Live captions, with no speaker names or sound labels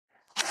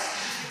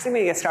let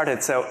me get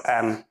started. So,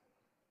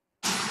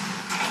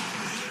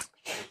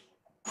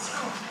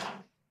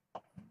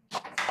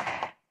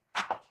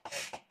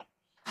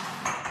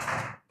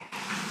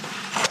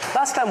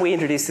 last time we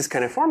introduced this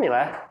kind of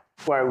formula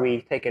where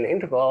we take an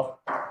integral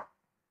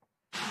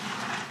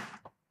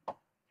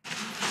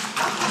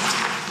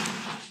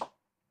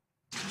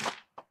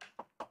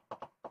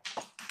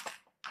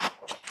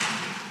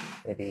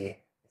maybe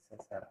this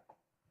is a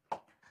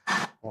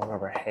 1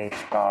 over h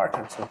bar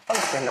times some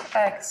function of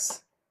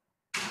x,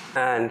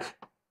 and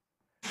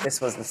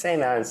this was the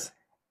same as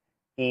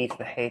e to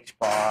the h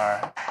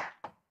bar,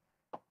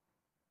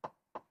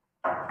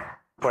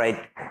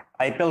 where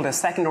I build a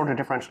second order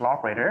differential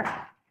operator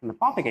from the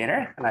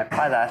propagator, and I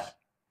apply that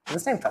to the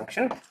same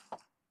function.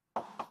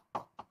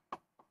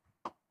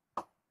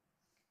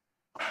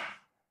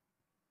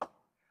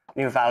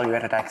 You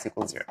evaluate at x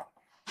equals 0.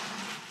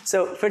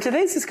 So for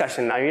today's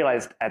discussion, I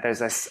realized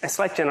there's a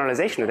slight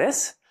generalization of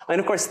this. And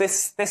of course,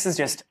 this is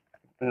just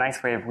a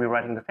nice way of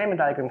rewriting the Feynman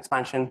diagram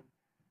expansion,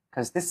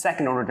 because this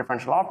second order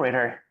differential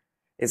operator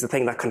is the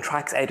thing that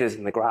contracts edges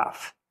in the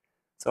graph.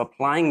 So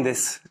applying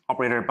this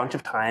operator a bunch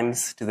of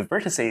times to the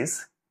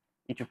vertices,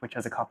 each of which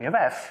has a copy of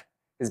f,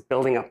 is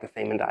building up the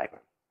Feynman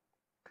diagram.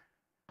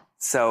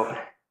 So a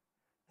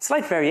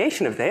slight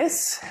variation of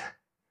this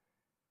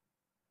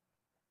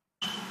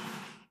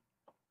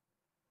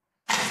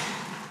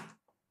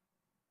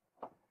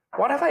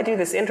what if I do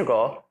this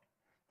integral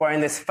where in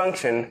this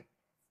function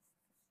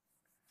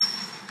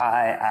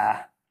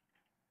I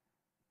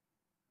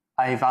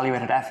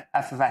evaluated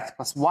f of x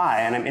plus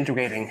y, and I'm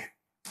integrating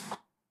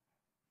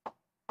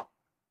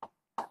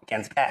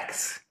against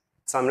x.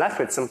 So I'm left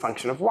with some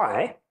function of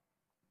y.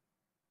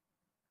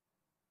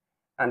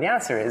 And the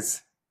answer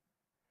is,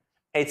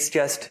 it's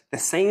just the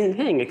same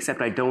thing,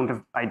 except I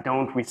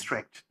don't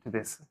restrict to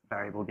this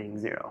variable being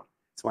 0.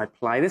 So I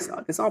apply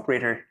this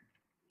operator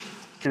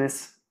to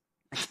this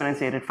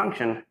exponentiated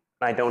function, and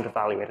I don't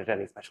evaluate at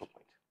any special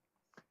point.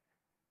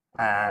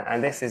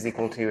 And this is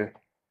equal to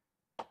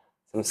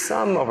some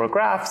sum over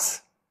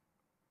graphs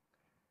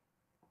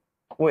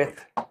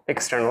with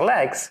external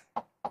legs.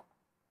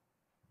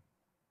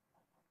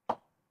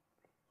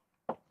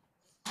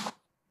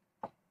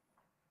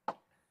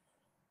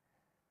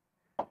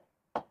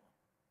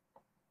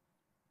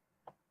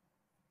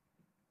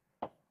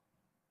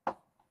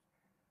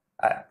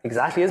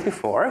 Exactly as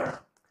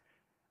before.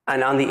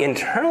 And on the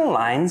internal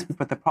lines, we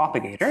put the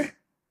propagator.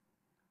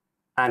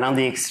 And on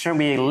the external,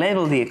 we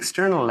label the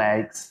external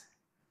legs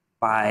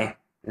by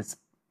this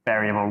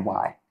variable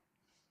y.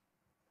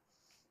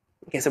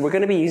 Okay, so we're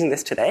going to be using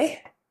this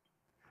today.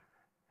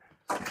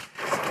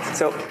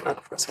 So,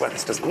 of course, well,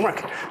 this doesn't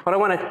work. What I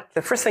want to,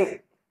 the first thing,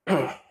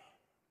 so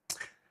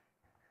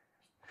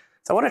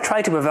I want to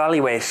try to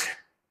evaluate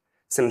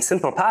some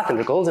simple path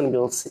integrals, and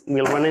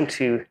we'll run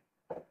into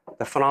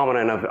the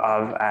phenomenon of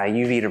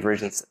UV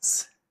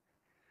divergences.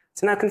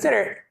 So now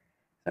consider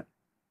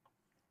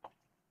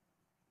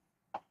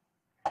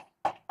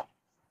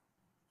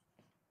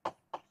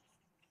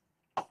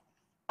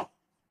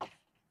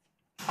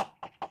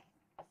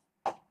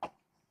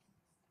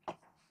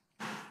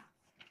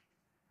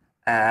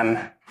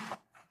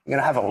you're going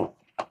to have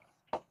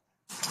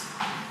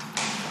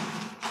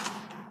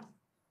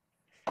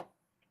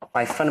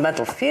my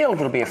fundamental field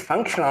will be a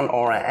function on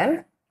aura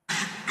n.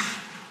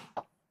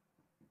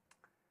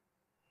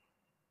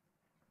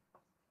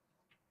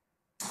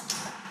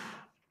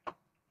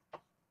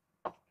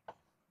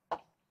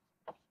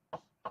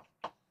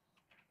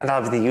 I'll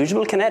have the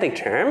usual kinetic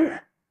term.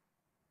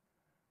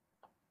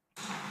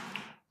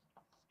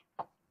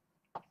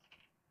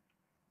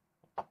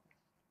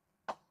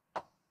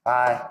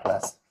 Phi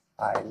plus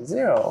phi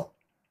 0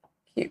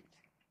 cubed.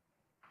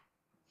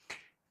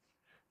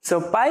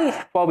 So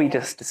by what we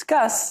just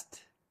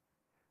discussed,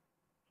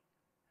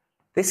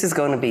 this is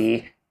going to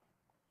be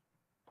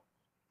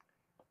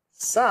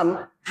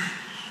sum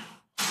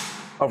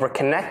over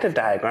connected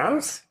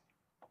diagrams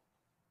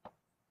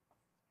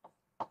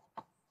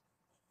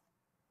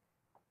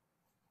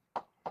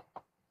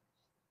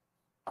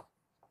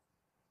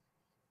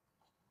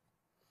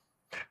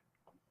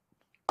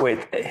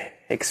with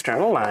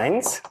external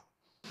lines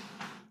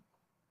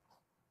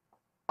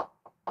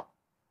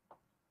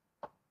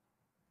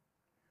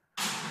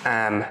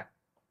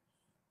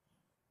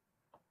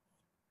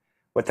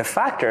with the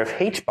factor of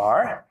h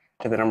bar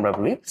to the number of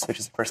loops, which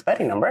is the first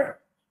Betti number,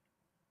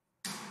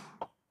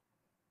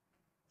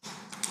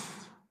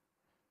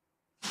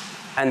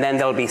 and then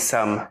there'll be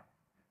some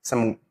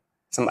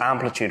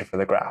amplitude for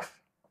the graph,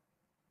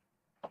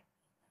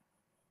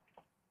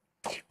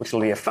 which will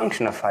be a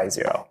function of phi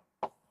 0.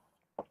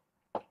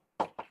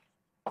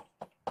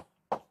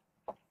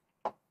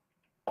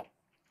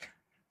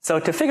 So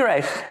to figure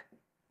out,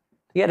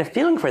 to get a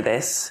feeling for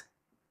this,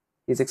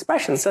 these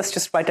expressions, let's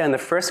just write down the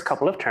first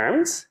couple of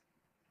terms.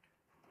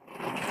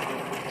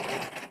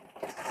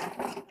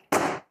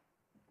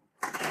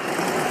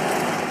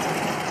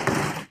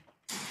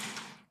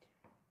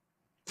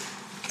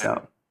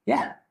 So,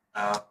 yeah.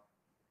 The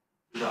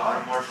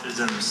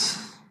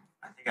automorphisms,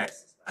 I think I said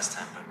this last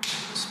time, but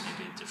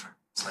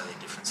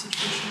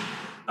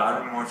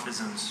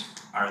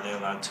Are they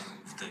allowed to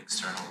move the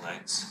external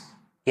legs?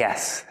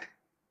 Yes,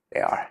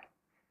 they are.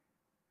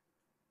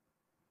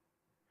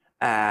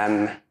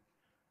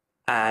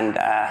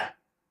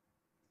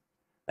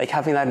 Like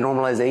having that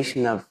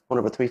normalization of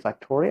 1/3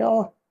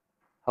 factorial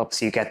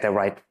helps you get the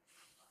right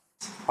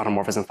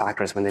automorphism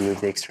factors when they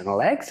move the external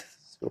legs.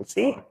 So we'll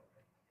see.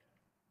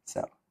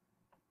 So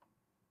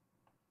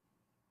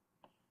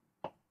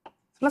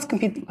let's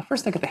compute.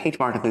 First look at the h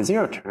bar to the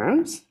 0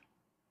 terms.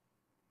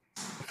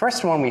 The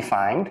first one we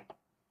find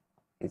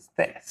is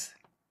this,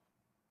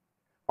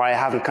 where I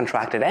haven't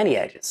contracted any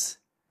edges.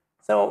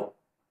 So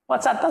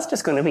what's that? That's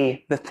just going to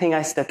be the thing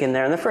I stuck in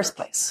there in the first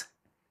place.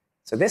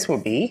 So this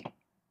will be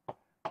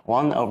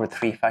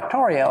 1/3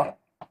 factorial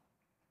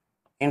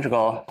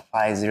integral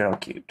phi 0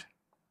 cubed.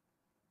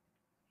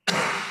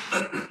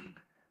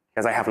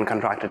 Because I haven't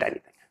contracted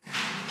anything.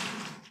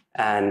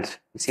 And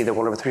you see the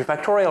 1/3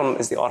 factorial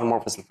is the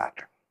automorphism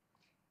factor.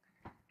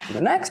 And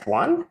the next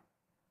one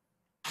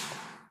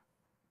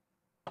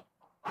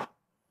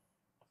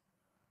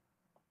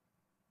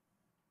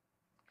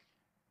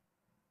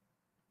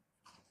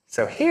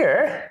so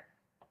here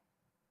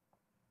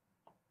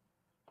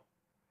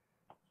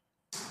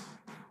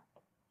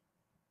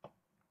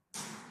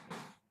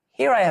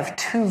I have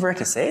two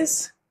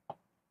vertices.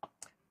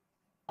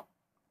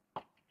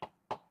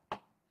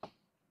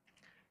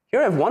 Here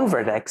I have one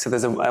vertex, so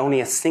there's only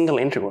a single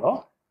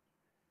integral.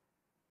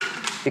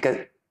 Because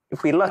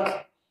if we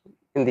look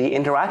in the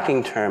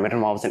interacting term, it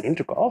involves an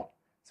integral.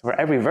 So for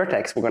every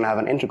vertex, we're going to have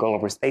an integral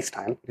over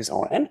space-time, which is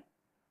Rn.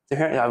 So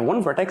here I have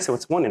one vertex, so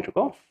it's one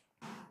integral.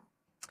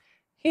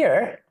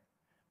 Here,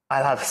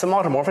 I'll have some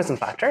automorphism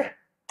factor.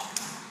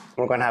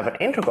 We're going to have an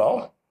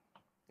integral,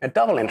 a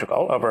double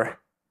integral over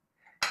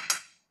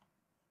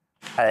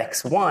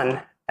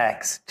x1,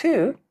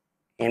 x2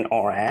 in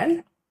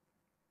Rn.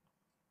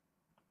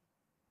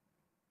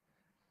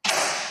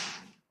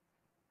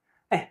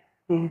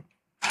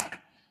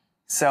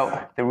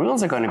 So the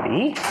rules are going to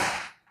be,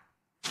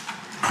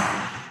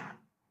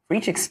 for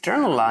each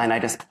external line, I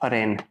just put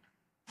in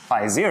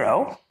phi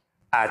 0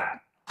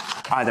 at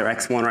either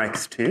x1 or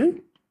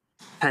x2,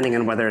 depending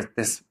on whether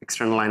this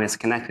external line is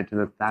connected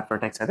to that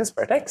vertex or this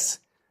vertex.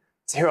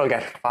 So here I'll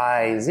get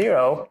phi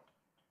 0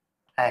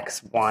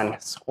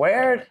 x1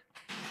 squared,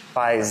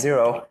 phi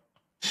 0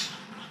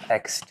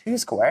 x2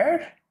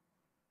 squared.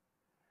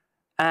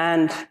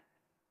 And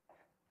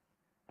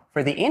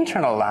for the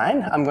internal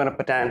line, I'm going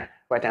to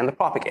write down the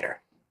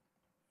propagator.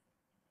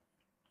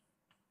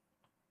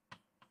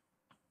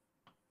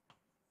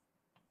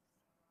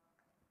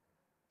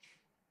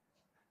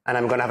 And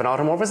I'm going to have an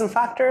automorphism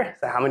factor.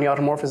 So how many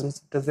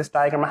automorphisms does this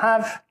diagram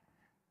have?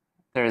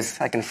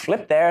 I can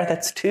flip there,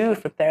 that's 2.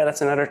 Flip there,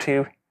 that's another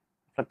 2.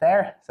 Flip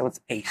there, so it's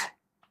 8.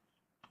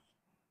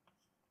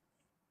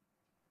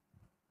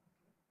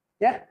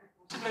 Yeah?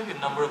 So maybe a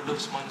number of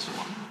loops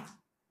 -1.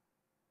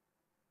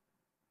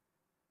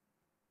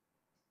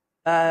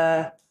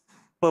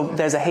 Well,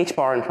 there's a h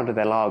bar in front of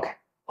the log.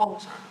 Oh,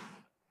 sorry.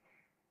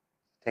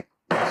 Take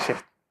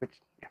shift.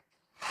 Yeah.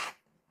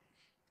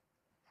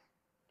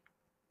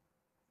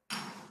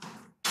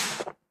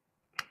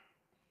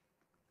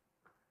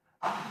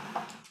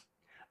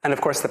 And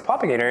of course, the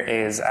propagator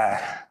is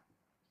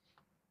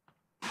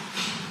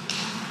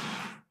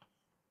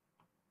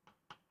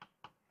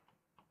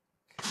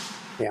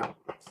yeah.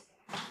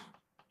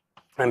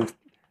 I'm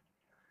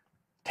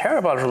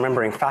terrible at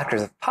remembering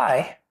factors of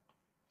pi.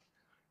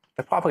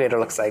 The propagator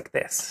looks like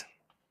this.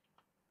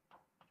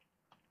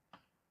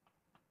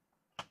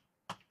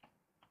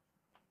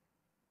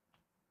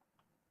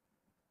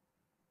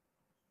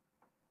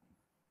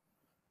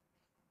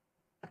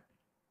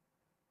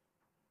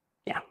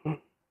 Yeah.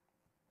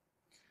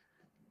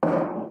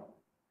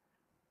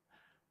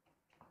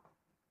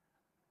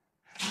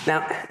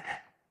 Now,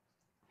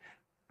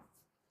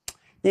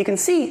 you can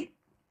see,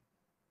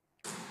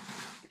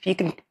 if you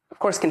can, of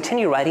course,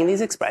 continue writing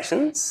these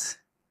expressions,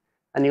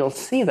 and you'll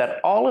see that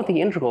all of the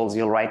integrals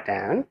you'll write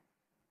down,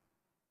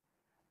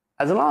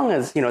 as long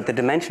as the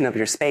dimension of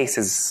your space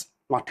is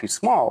not too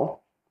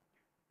small,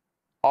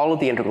 all of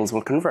the integrals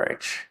will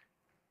converge.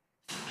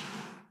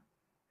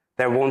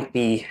 There won't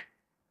be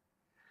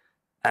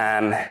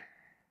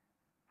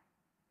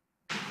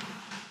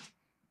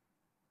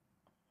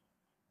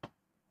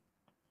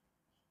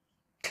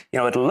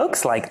it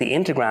looks like the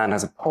integrand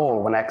has a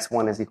pole when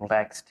x1 is equal to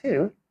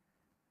x2,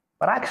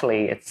 but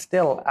actually it's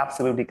still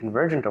absolutely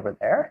convergent over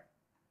there.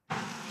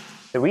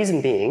 The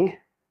reason being,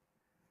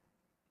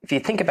 if you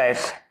think about,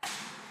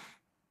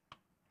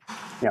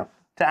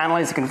 to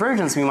analyze the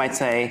convergence, we might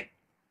say,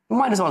 we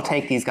might as well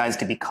take these guys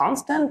to be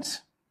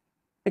constant,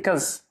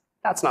 because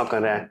that's not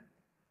going to,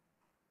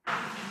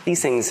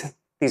 these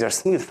are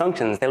smooth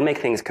functions, they'll make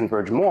things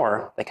converge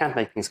more, they can't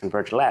make things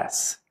converge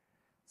less.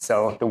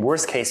 So the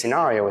worst case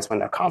scenario is when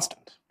they're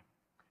constant.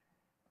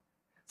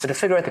 So to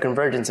figure out the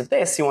convergence of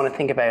this, you want to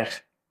think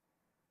about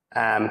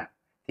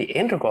the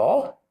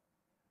integral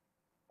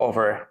of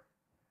a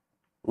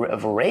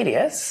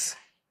radius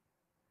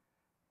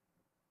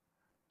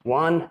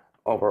 1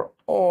 over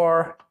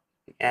or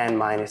n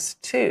minus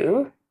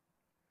 2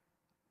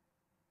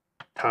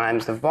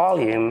 times the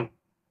volume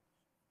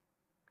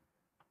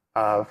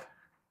of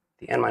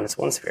the n minus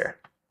 1 sphere.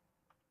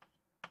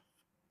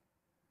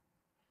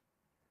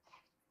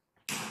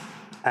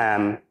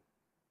 And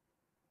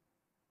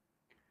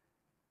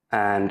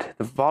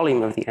the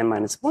volume of the n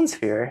minus 1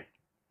 sphere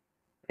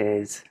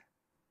is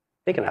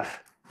big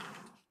enough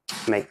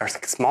to make, or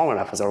small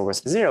enough as r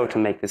goes to 0 to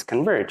make this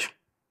converge.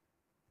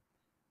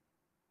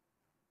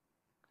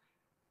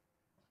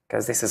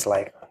 Because this is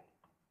like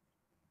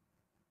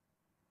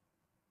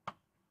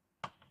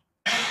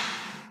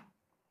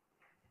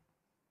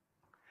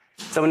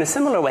so in a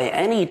similar way,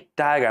 any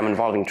diagram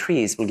involving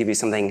trees will give you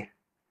something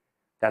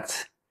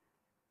that's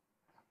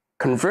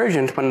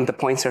convergent when the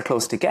points are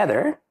close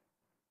together.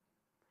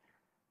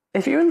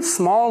 If you're in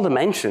small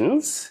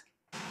dimensions,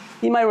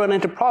 you might run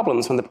into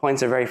problems when the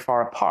points are very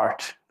far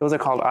apart. Those are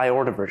called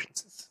I-or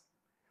divergences.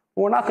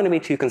 But we're not going to be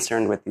too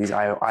concerned with these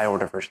I-or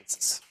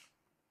divergences.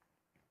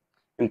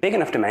 In big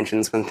enough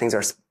dimensions, when things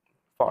are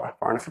far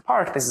enough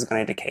apart, this is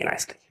going to decay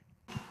nicely.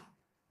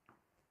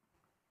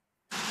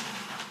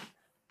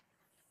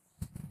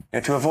 Now,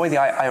 to avoid the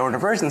I-or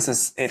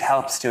divergences, it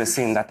helps to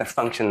assume that the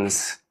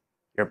functions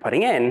you're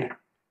putting in,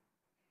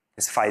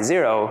 this phi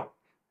 0,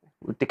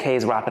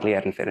 decays rapidly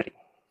at infinity.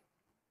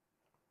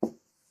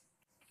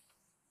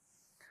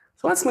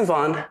 So let's move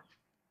on to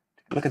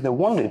look at the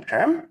one loop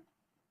term.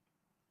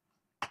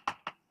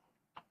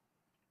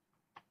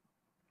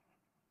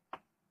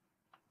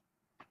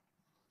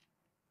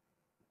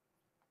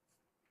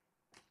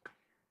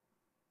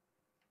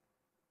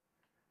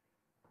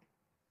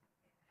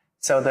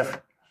 So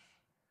the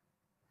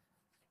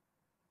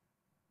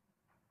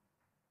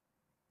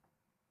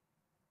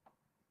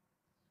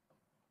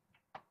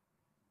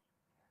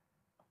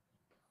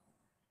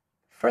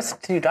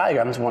first two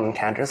diagrams one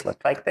encounters look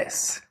like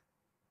this.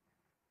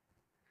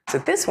 So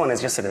this one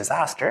is just a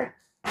disaster.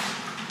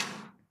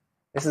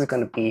 This is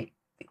going to be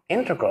the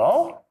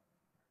integral.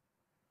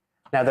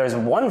 Now there's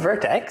one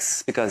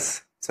vertex,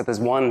 because so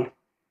there's one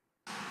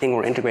thing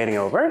we're integrating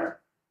over.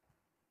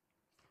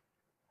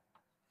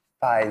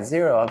 Phi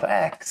 0 of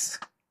x.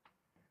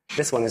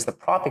 This one is the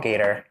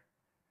propagator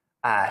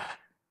at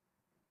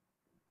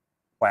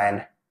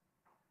when,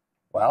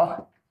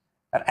 well,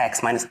 at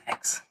x minus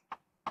x.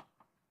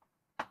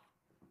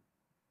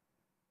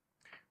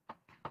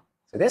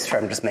 So this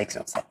term just makes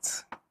no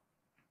sense.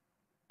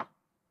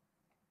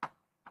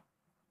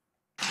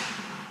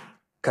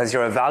 Because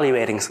you're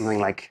evaluating something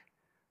like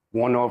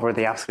 1 over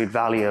the absolute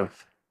value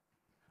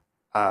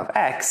of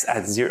x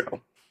at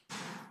 0.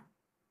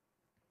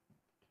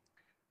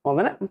 Well,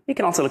 then we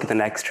can also look at the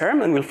next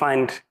term, and we'll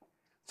find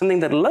something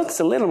that looks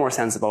a little more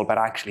sensible, but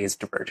actually is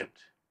divergent.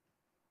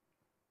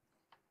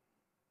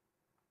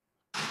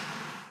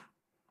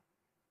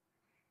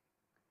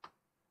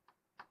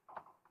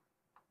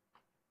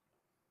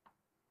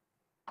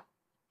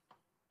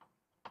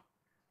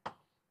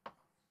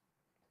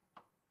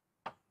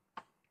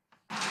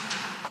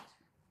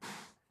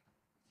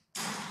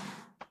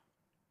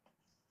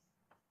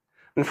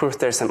 And of course,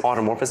 there's some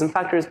automorphism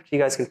factors which you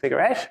guys can figure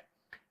out.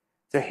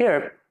 So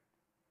here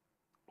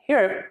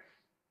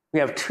we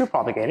have two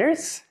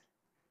propagators.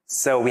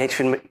 So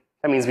that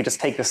means we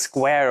just take the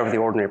square of the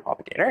ordinary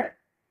propagator.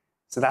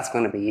 So that's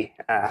going to be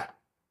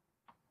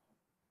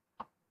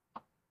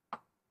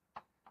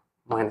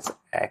minus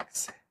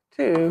x2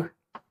 to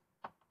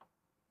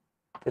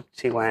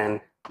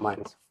 2n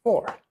minus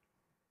 4.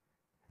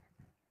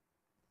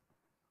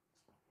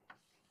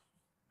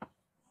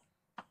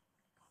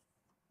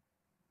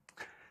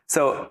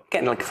 So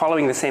again, like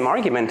following the same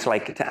argument,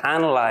 like to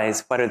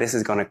analyze whether this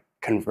is going to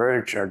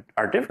converge or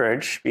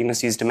diverge, we can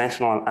just use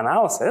dimensional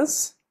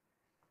analysis,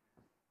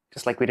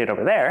 just like we did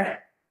over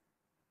there.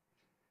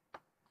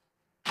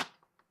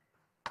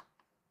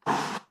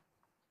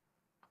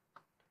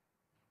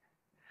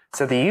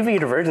 So the UV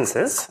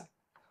divergences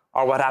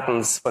are what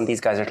happens when these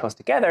guys are close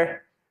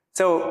together.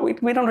 So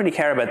we don't really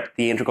care about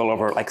the integral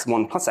over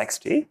x1 plus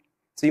x2.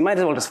 So you might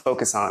as well just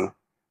focus on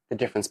the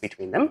difference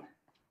between them.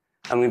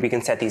 And we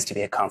can set these to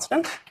be a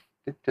constant,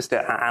 just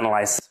to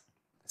analyze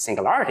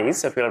singularities.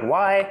 So if we let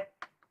y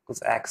equals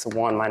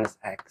x1 minus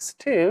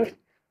x2,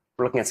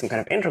 we're looking at some kind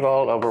of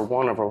integral over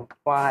 1 over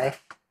y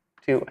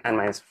to n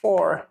minus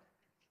 4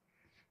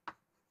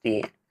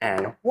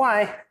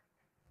 dny.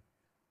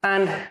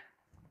 And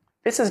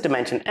this is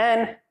dimension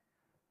n.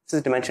 This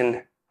is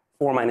dimension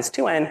 4 minus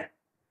 2n.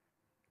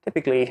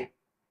 Typically,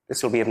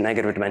 this will be of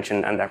negative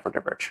dimension and therefore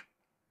diverge.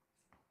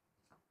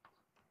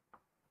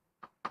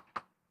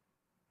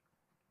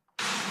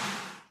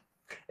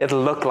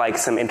 It'll look like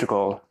some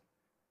integral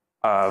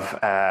of,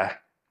 by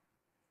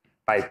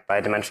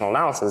dimensional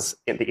analysis,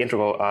 the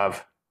integral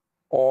of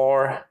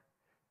or,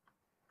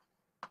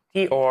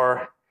 d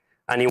or,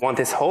 and you want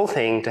this whole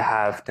thing to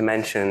have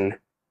dimension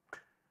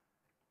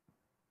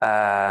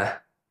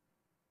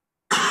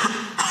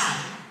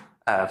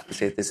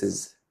say this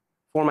is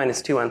 4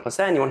 minus 2n plus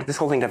n. You want this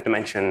whole thing to have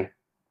dimension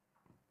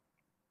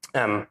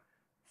 4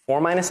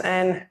 minus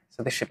n.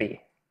 So this should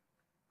be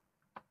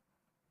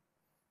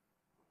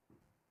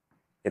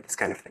get this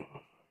kind of thing.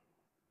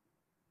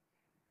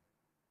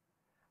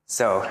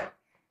 So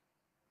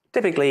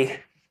typically,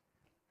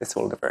 this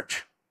will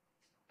diverge.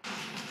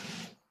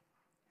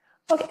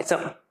 Okay,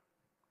 so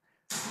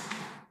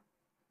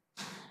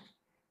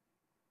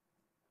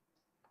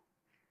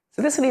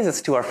this leads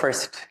us to our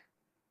first.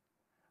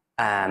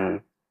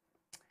 So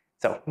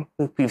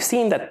we've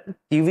seen that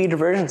UV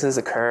divergences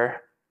occur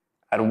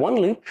at one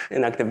loop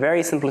in like the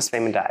very simplest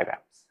Feynman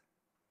diagrams.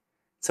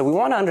 So we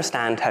want to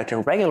understand how to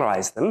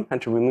regularize them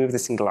and to remove the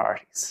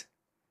singularities.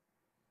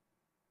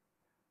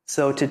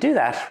 So to do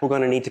that, we're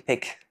going to need to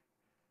pick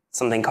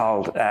something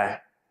called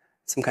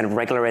some kind of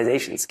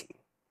regularization scheme.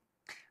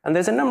 And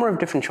there's a number of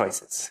different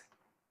choices.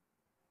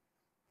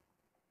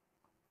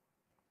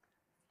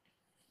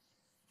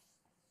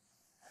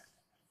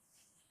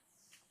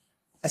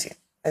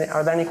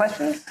 Are there any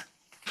questions?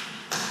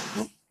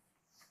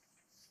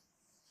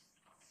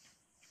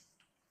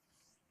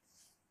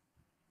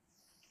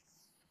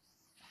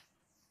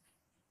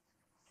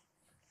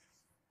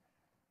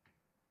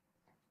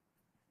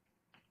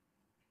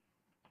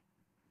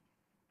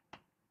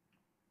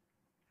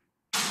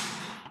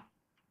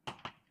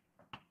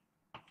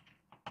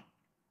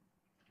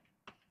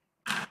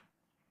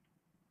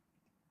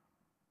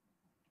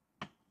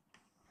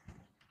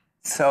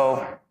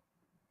 So,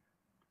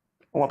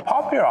 a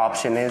popular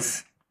option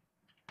is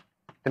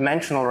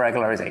dimensional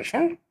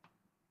regularization.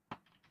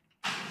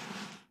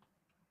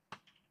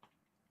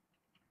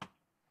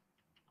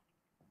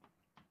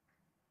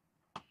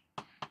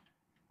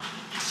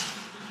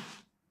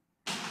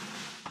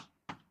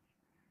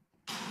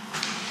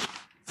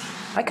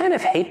 I kind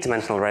of hate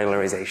dimensional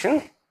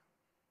regularization.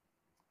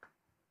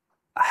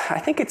 I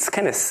think it's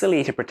kind of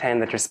silly to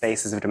pretend that your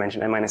space is of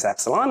dimension n minus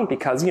epsilon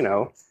because, you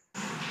know,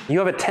 you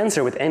have a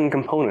tensor with n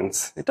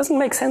components. It doesn't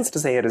make sense to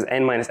say it has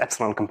n minus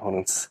epsilon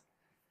components.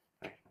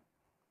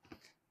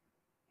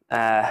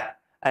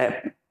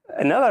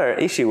 Another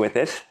issue with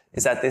it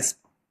is that this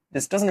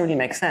doesn't really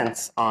make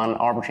sense on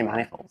arbitrary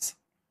manifolds.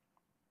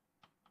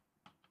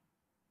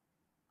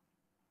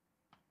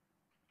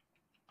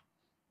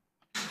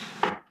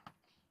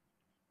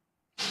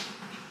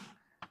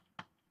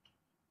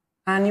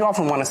 And you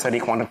often want to study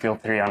quantum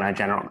field theory on a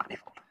general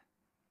manifold.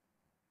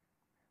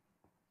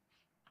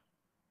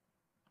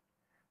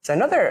 So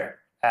another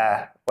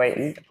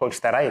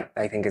approach that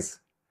I think is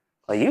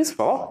quite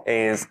useful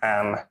is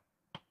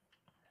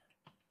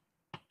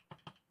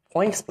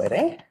point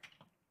splitting.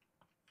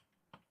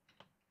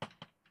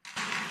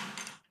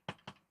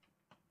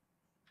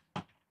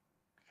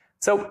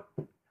 So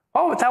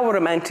what that would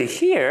amount to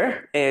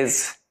here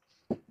is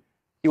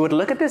you would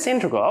look at this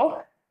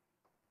integral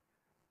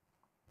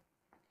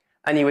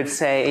and you would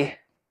say,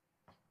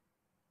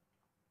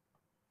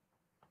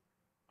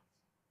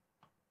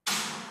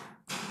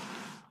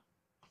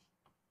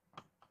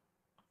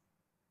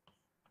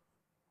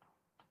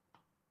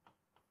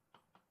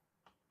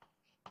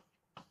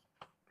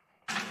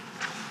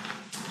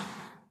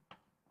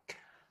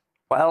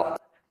 well,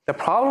 the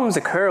problems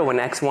occur when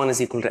x1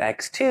 is equal to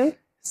x2,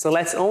 so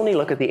let's only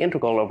look at the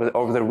integral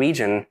over the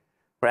region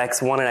where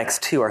x1 and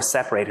x2 are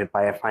separated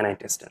by a finite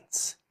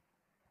distance.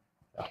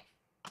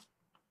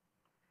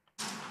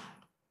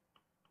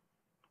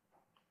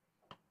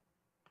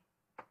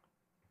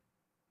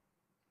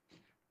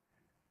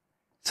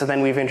 So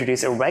then we've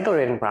introduced a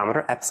regulating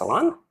parameter,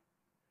 epsilon,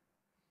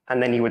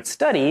 and then you would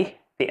study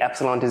the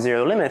epsilon to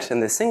 0 limit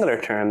in the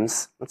singular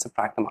terms and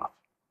subtract them off.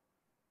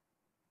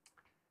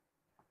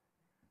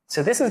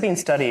 So this has been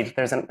studied.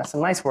 There's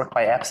some nice work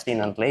by Epstein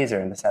and Glaser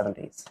in the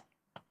 70s.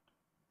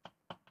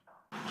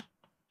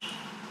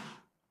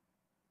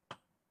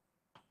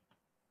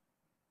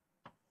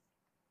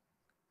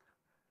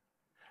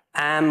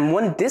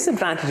 One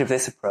disadvantage of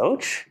this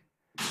approach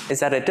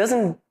is that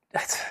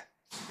it's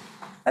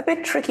a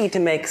bit tricky to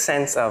make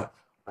sense of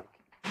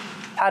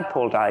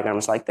tadpole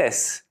diagrams like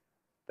this.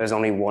 There's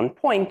only one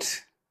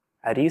point.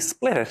 How do you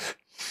split it?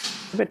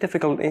 It's a bit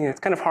difficult. It's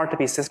kind of hard to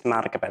be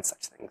systematic about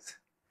such things.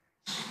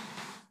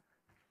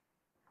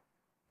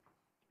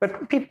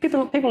 But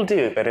people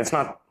do, but it's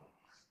not.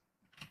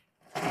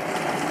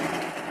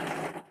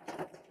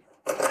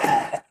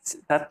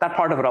 That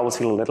part of it always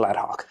feels a little ad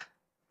hoc.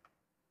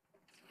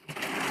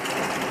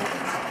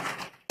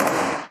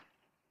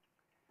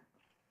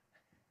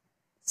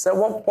 So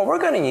what we're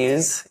going to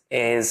use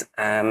is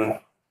a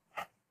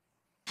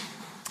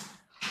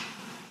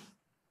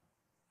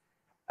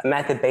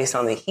method based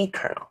on the heat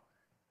kernel.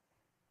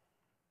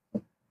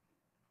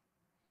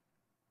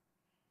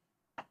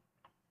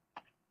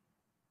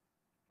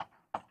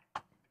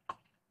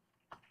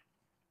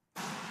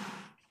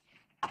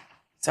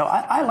 So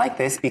I like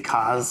this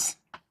because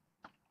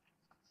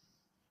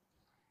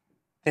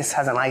this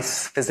has a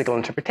nice physical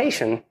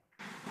interpretation.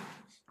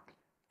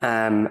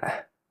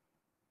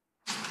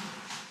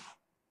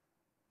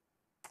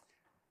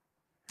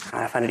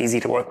 I find it easy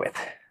to work with.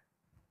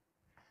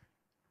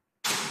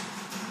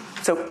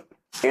 So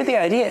here the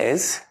idea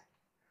is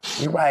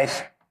you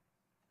write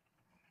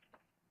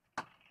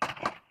the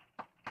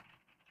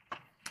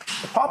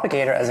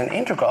propagator as an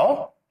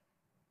integral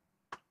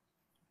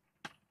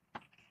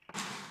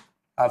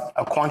of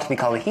a quantity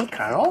called a heat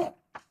kernel.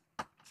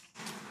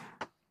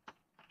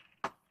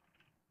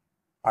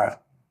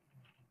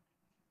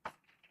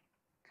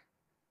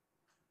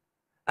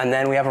 And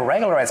then we have a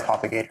regularized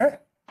propagator.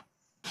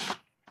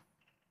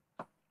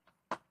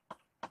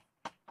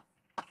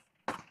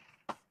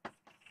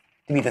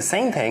 To be the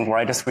same thing where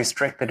I just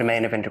restrict the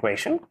domain of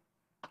integration.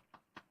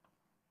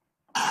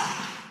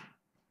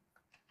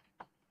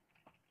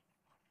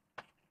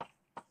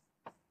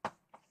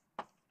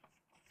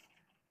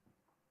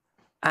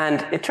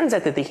 And it turns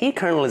out that the heat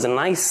kernel is a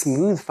nice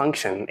smooth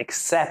function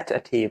except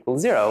at t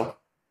equals 0.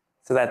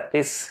 So that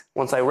this,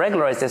 once I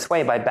regularize this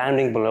way by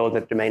bounding below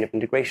the domain of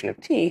integration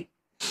of t,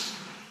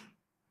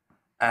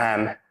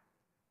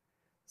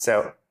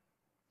 so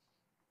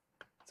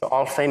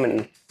all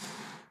Feynman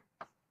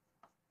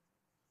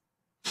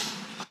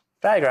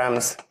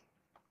diagrams,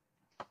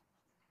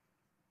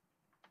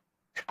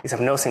 these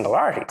have no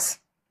singularities.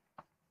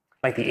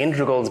 Like the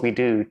integrals we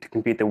do to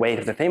compute the weight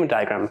of the Feynman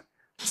diagram,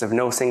 these have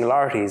no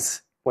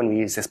singularities when we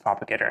use this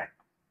propagator.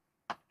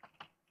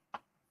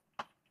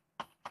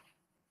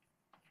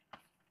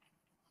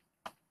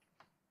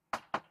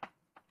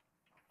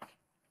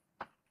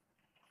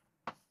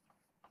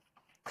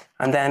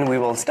 And then we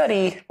will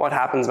study what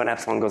happens when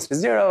epsilon goes to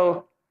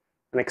 0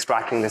 and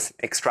extracting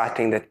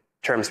the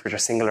terms which are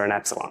singular in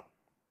epsilon.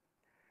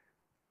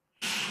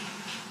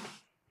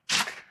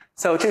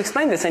 So to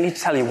explain this, I need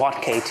to tell you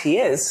what KT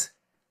is.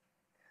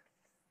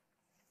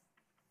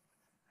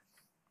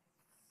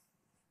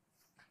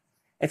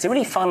 It's a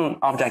really fun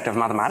object of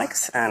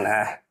mathematics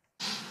and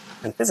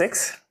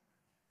physics.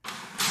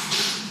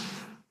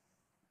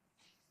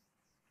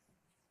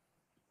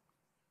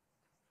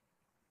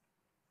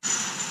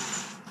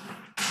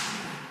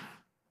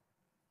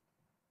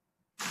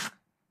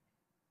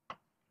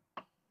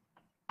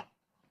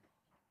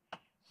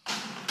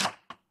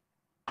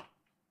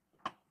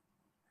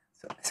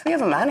 So we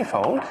have a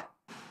manifold.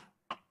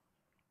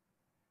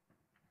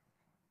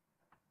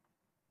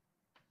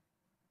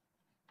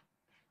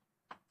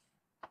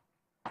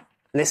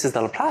 This is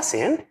the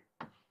Laplacian.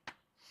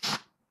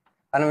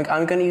 And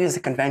I'm going to use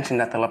the convention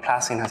that the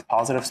Laplacian has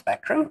positive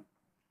spectrum.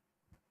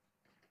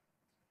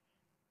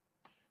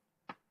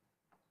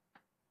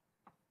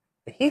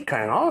 The heat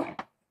kernel,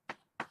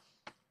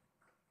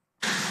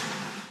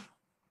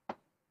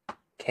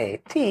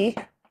 KT,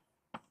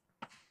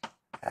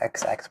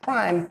 x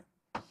prime,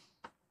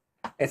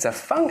 it's a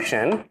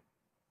function,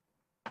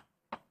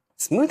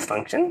 smooth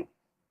function,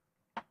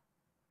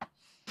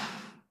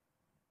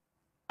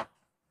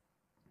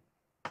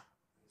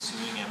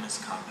 Assuming M is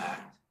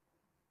compact.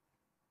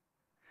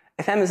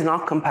 If M is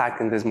not compact,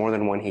 then there's more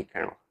than one heat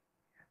kernel.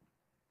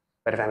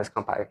 But if M is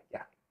compact,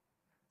 yeah.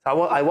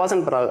 So I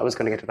wasn't, but I was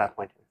going to get to that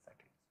point in a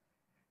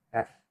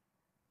second.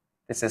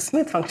 This is a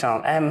smooth function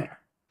on M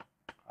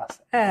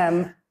plus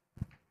M,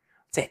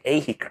 say a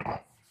heat kernel,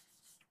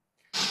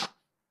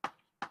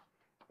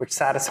 which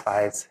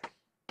satisfies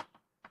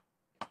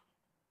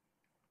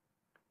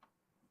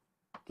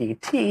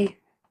dt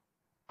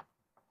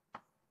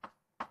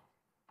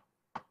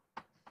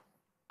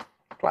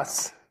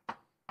plus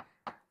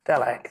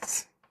del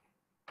x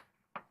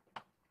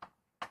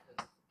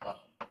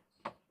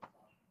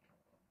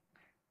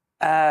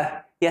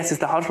yes, it's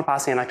the Hodge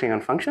Laplacian acting on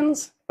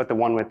functions, but the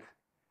one with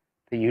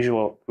the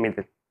usual,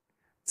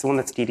 it's the one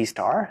that's dd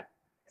star.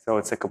 So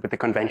it's like with the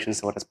convention,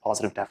 so it has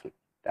positive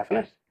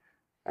definite.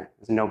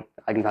 There's no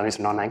eigenvalues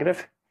are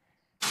non-negative.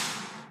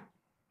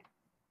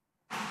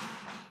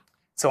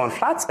 So on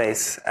flat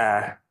space,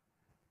 so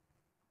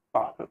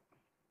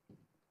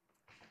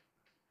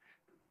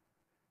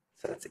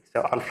let's see.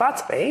 So on flat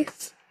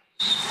space,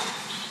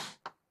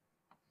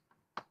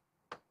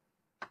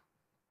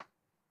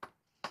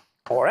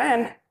 for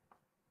n,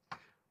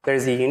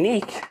 there's a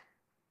unique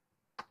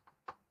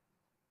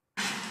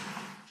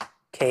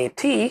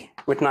KT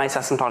with nice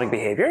asymptotic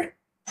behavior.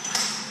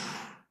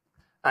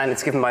 And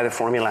it's given by the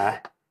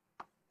formula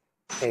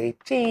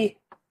KT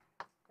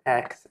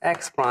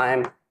x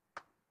prime.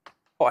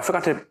 Oh, I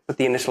forgot to put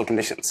the initial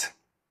conditions.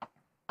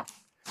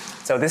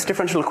 So this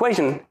differential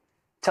equation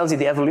tells you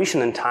the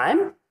evolution in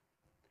time,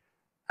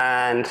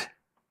 and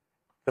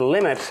the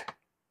limit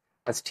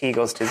as t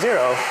goes to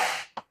 0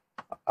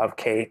 of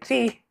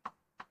KT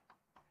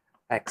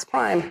x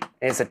prime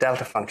is a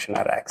delta function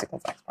at x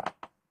equals x prime.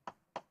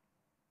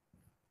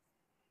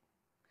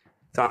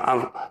 So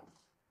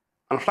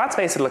on flat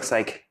space, it looks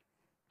like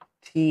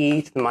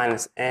t to the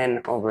minus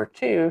n over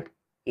 2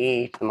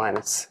 e to the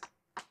minus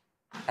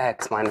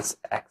x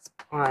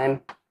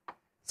prime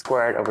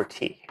squared over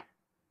t,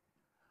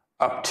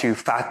 up to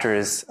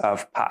factors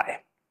of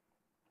pi.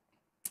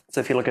 So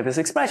if you look at this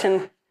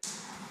expression,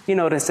 you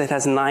notice it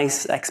has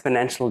nice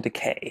exponential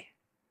decay,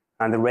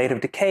 and the rate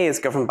of decay is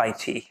governed by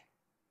t.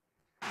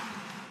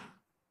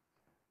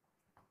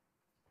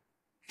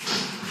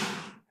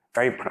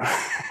 Very proud.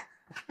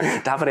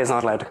 David is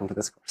not allowed to come to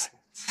this course.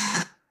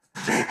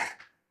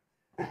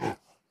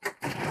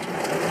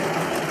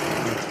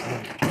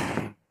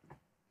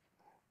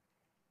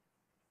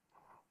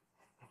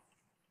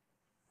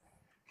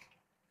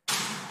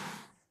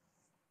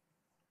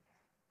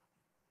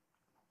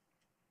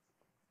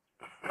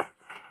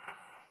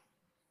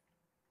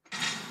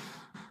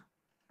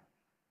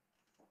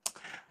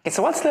 Okay,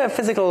 so what's the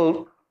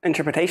physical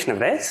interpretation of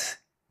this?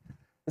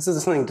 This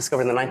is something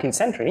discovered in the 19th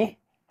century.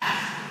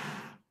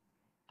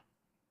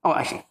 Oh,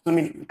 actually, let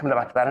me come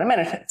back to that in a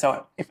minute.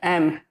 So if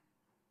M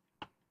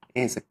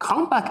is a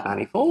compact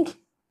manifold,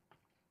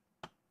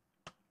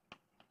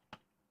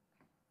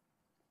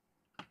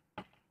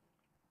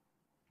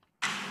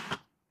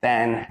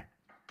 then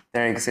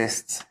there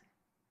exists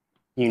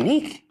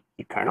unique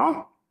heat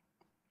kernel.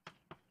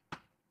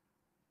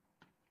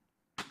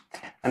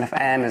 And if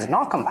M is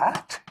not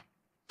compact,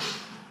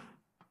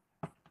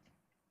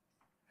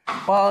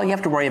 well, you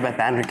have to worry about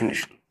boundary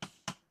condition.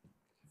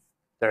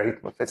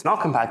 If it's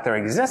not compact, there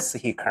exists a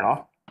heat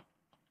kernel,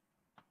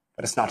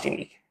 but it's not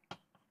unique.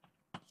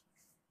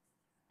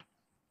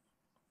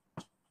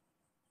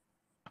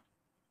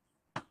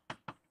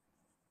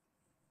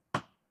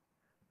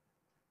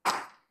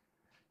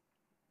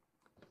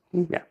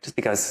 Yeah, just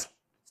because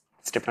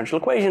it's a differential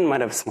equation,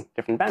 might have some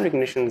different boundary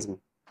conditions.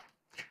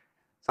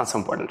 It's not so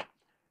important.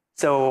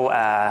 So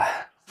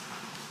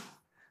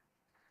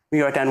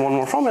we write down one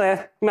more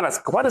formula. You might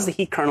ask, what is the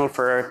heat kernel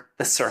for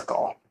the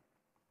circle?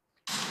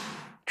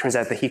 Turns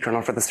out the heat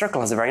kernel for the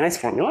circle has a very nice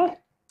formula.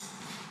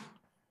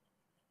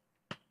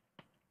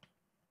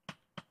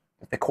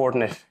 With the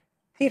coordinate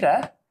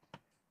theta,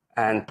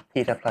 and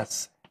theta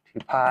plus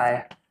 2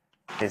 pi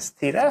is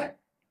theta,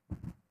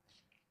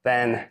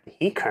 then the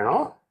heat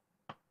kernel,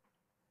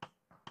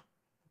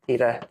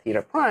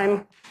 theta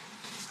prime,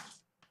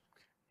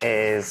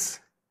 is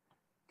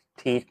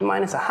t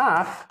minus a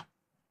half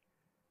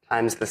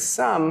times the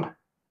sum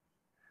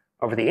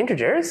over the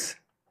integers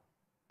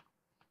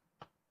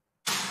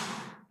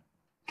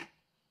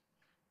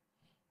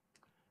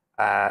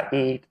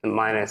e to the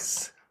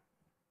minus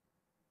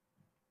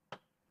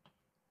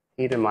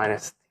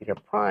theta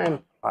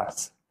prime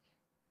plus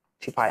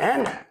 2 pi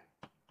n.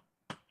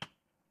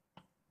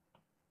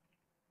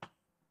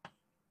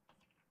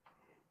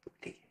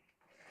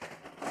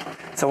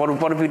 So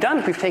what have we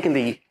done? We've taken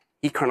the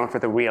heat kernel for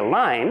the real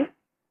line,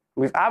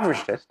 we've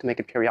averaged it to make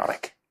it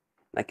periodic.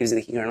 That gives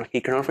you the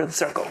heat kernel for the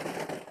circle.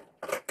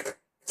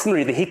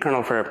 Similarly, the heat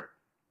kernel for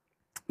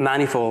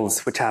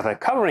manifolds which have a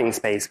covering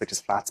space, which is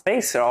flat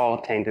space, are all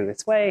obtained in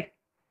this way.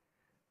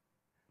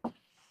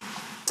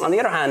 On the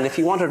other hand, if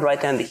you wanted to write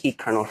down the heat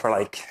kernel for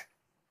like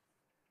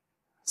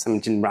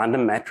some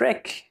random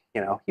metric,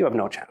 you have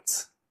no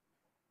chance.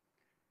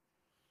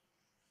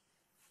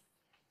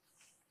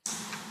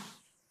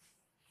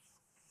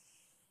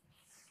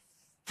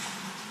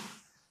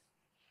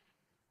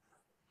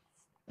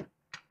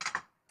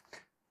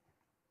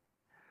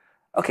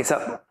 Okay,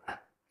 so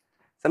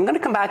I'm going to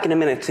come back in a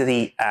minute to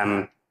the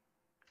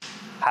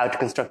how to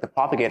construct the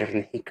propagator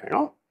from the heat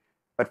kernel.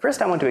 But first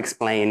I want to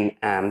explain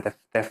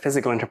the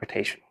physical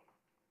interpretation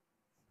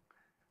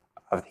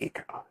of the heat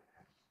kernel.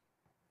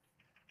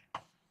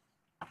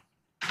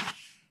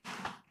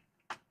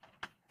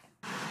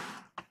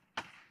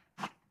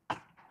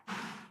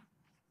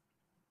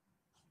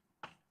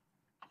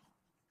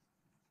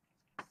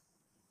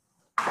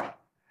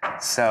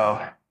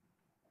 So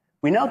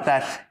we note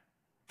that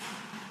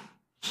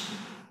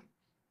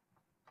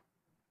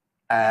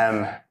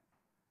there's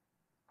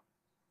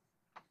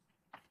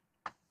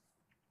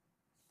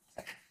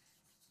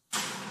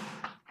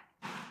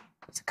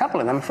a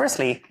couple of them.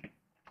 Firstly,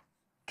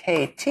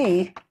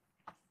 kt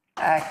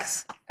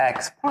x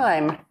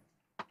prime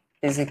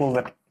is equal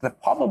to the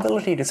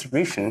probability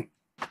distribution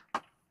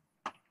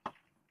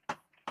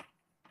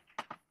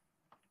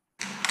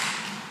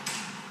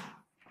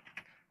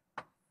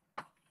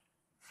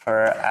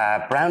for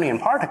a Brownian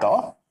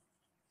particle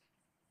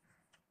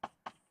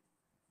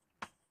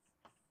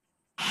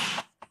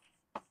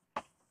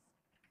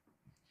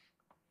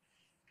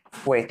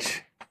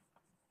which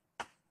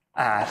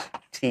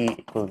at t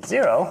equals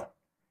 0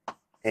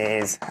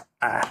 is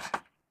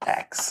at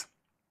x.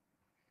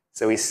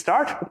 So we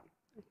start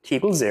t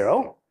equals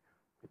 0,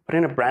 we put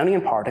in a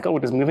Brownian particle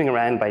which is moving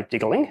around by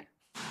jiggling,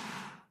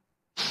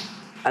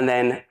 and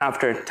then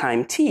after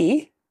time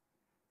t,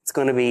 it's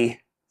going to be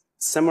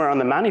somewhere on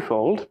the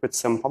manifold with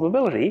some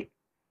probability,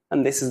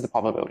 and this is the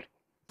probability.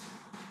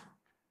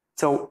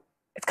 So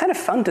it's kind of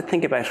fun to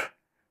think about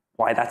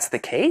why that's the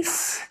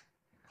case.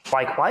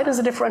 Like, why does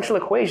a differential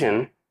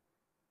equation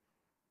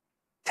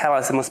tell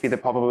us it must be the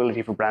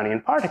probability for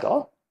Brownian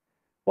particle?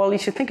 Well, you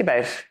should think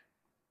about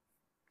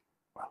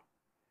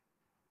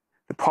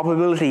the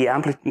probability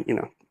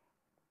the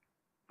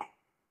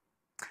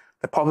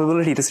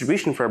probability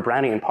distribution for a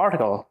Brownian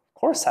particle, of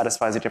course,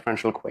 satisfies a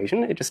differential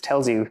equation. It just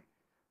tells you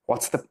I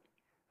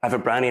have a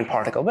Brownian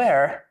particle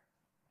there.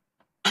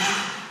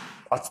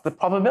 What's the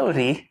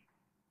probability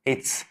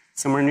it's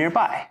somewhere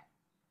nearby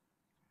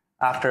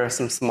after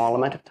some small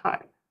amount of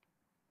time?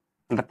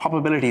 And the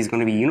probability is going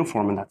to be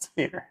uniform in that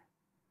sphere.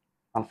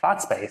 On flat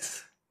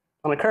space,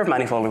 on a curved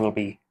manifold, it will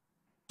be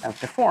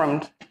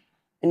deformed,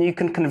 and you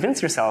can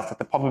convince yourself that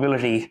the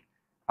probability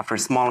after a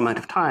small amount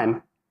of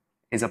time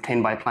is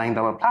obtained by applying the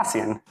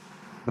Laplacian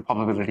to the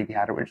probability we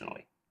had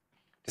originally.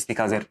 Just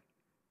because if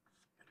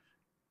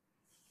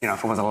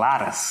it was a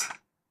lattice,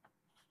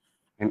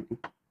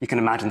 you can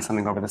imagine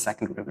summing over the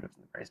second derivative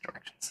in the various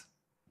directions.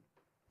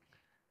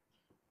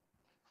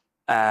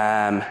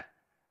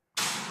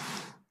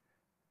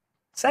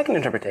 Second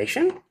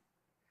interpretation.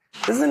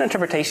 This is an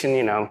interpretation,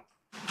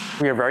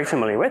 we are very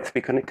familiar with.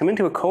 We come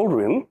into a cold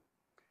room,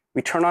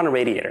 we turn on a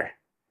radiator.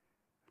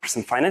 For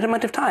some finite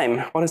amount of time,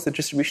 what is the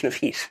distribution of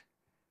heat?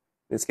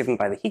 It's given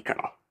by the heat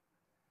kernel.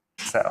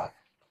 So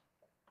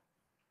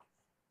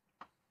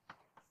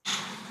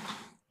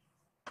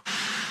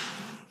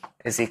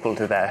is equal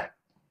to the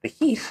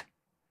heat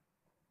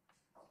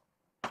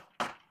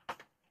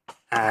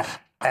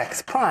at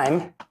x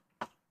prime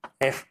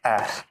if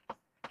at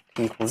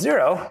t equals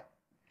 0,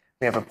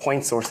 we have a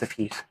point source of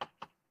heat.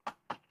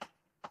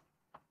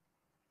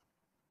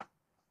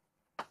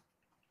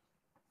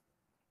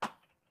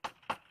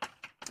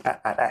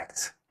 At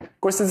x.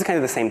 Of course, this is kind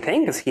of the same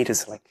thing because heat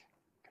is like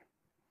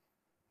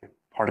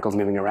particles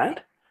moving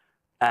around.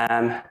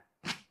 And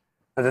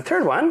the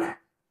third one,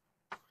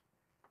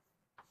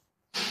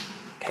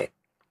 okay,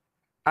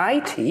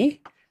 IT,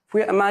 if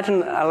we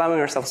imagine allowing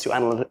ourselves to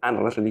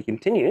analytically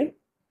continue,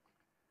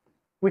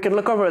 we can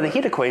look over the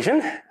heat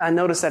equation and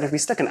notice that if we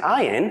stuck an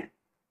I in,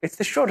 it's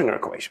the Schrodinger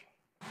equation.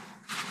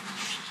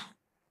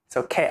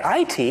 So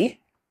KIT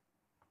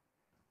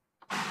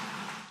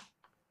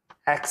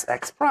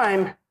x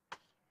prime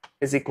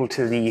is equal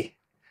to the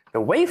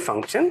wave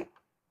function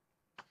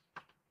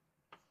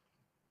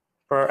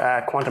for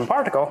a quantum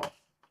particle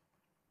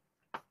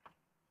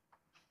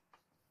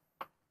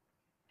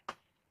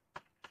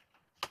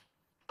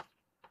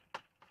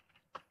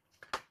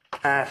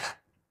at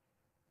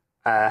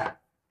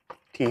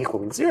t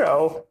equals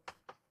 0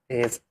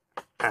 is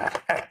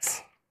at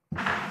x.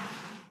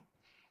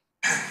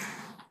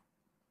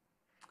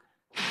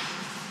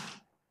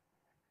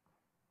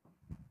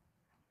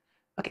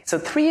 Okay, so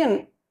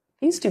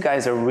these two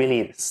guys are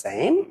really the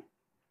same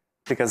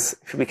because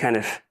if we kind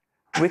of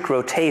quick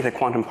rotate a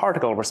quantum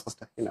particle, we're supposed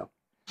to, kind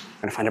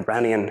of find a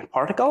Brownian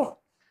particle.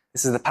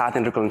 This is the path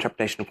integral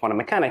interpretation of quantum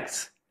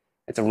mechanics.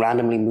 It's a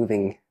randomly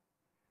moving,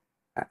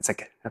 it's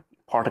like a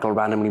particle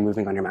randomly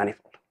moving on your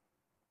manifold.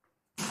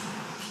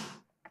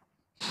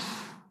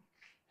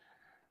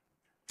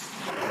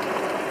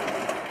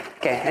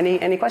 Okay,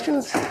 any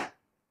questions?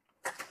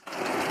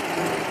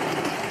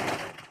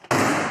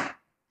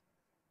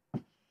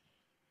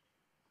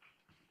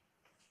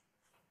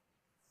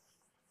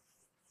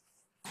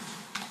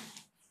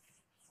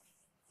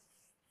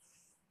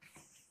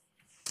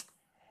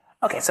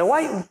 Okay, so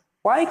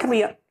why can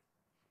we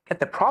get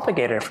the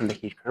propagator from the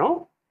heat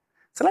kernel?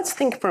 So let's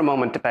think for a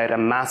moment about a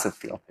massive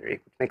field theory,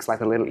 which makes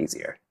life a little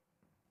easier.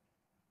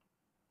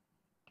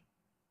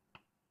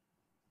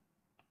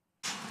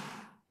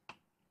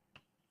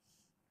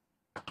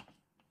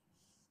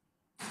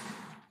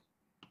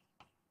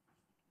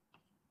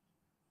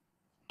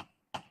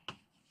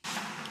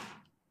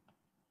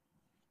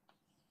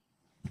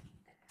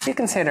 If you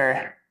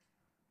consider,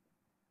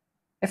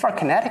 if our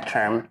kinetic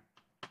term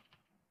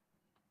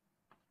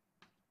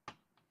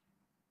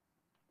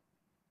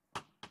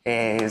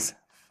is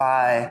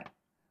phi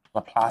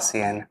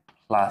Laplacian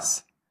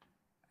plus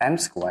m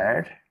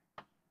squared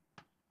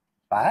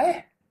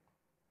phi,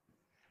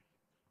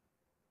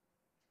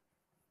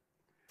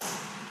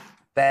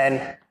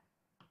 then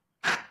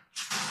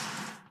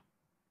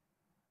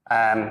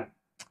the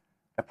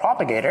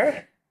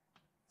propagator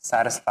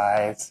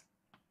satisfies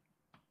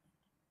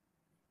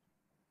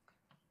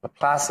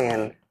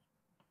Laplacian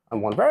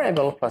on one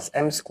variable plus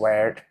m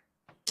squared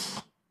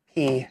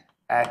p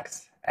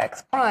x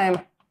prime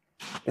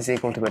is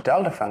equal to a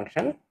delta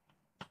function.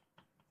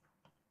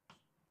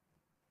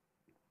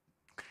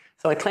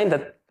 So I claim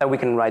that we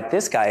can write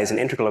this guy as an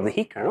integral of the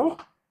heat kernel.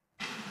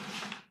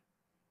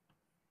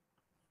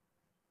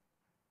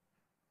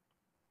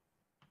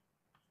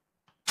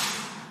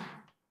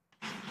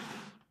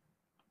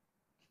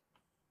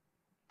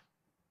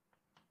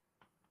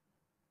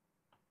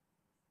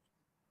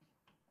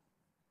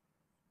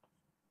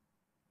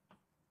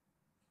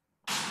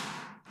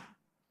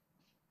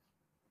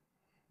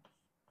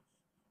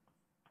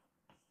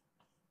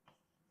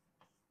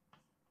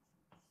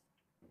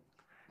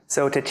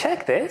 So to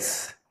check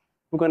this,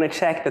 we're going to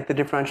check that the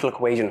differential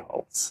equation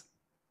holds.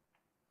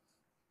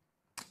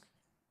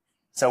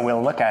 So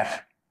we'll look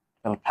at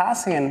the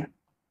Laplacian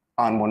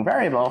on one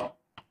variable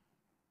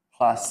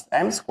plus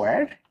m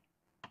squared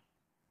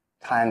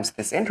times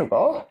this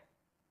integral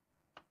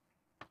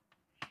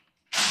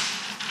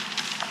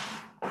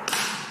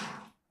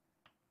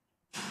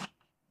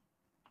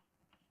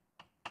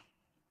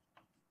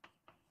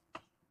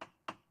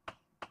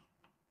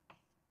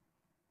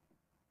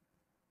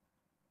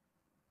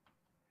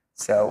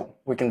So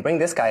we can bring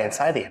this guy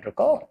inside the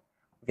integral.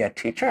 We get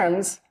two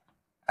terms,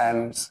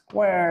 m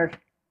squared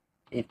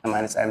e to the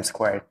minus m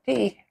squared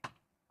t,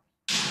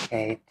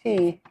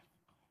 kt,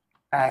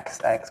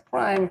 x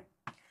prime.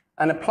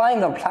 And applying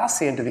the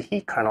Laplacian to the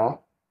heat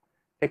kernel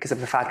picks up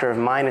the factor of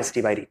minus d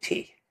by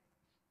dt.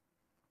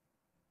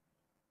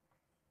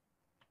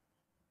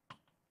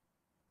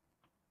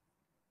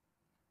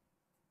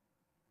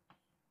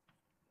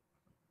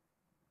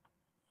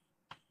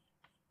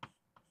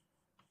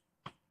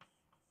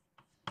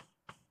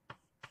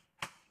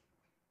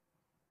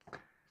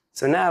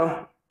 So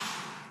now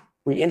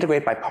we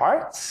integrate by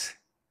parts.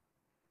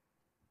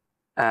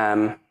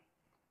 And,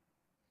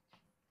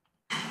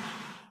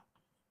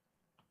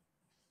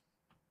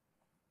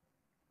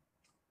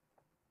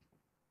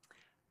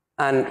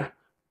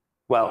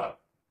 well,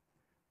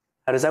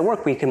 how does that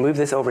work? We can move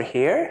this over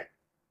here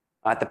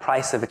at the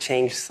price of a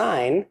changed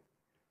sign,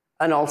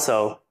 and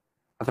also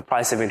at the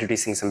price of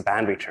introducing some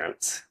boundary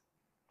terms.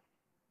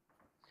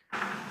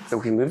 So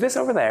if we move this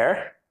over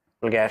there,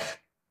 we'll get,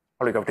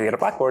 probably go over to the other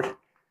blackboard.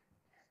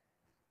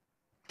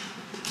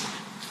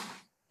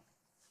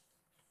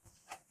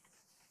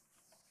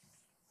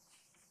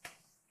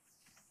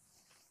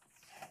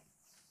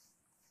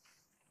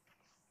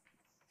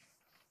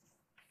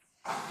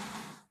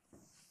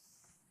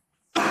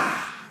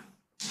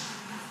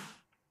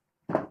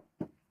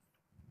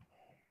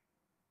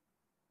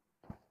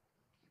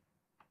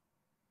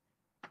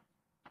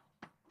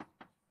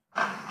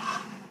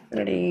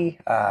 Infinity,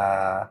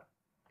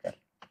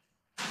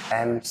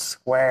 m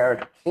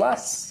squared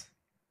plus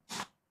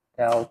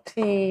del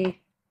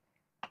t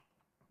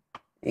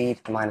e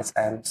to the minus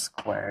m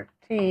squared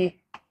t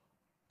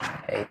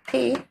ap.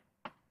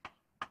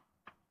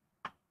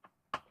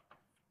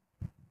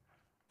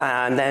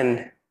 And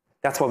then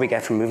that's what we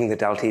get from moving the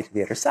del t to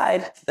the other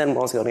side. Then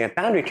we're also going to get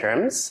boundary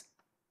terms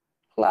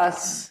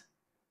plus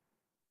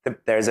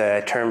there's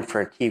a term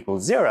for t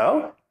equals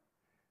 0.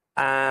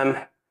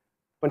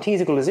 When t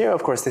is equal to 0,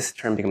 of course, this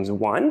term becomes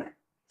 1.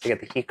 So you get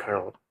the heat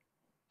kernel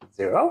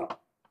 0.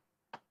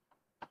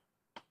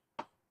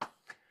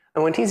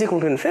 And when t is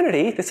equal to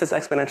infinity, this is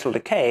exponential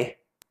decay.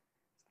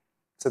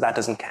 So that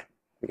doesn't count.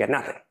 We get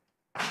nothing.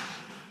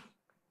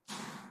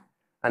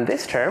 And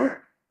this term,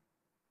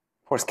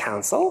 of course,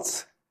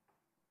 cancels.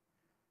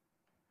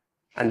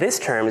 And this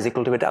term is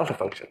equal to a delta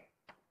function.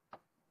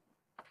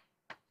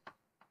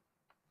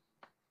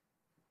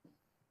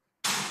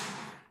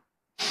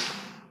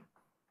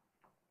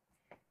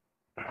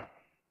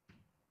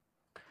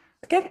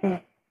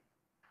 Okay.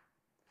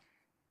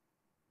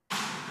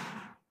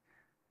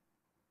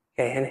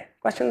 Okay, any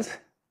questions?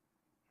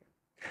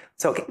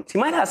 So you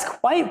might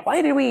ask,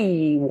 why do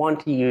we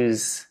want to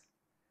use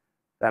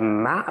the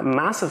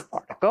massive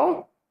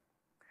particle?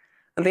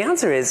 And the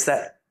answer is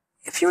that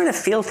if you're in a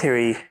field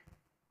theory,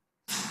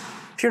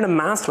 if you're in a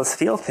massless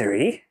field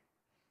theory,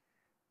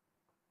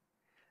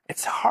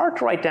 it's hard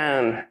to write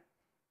down.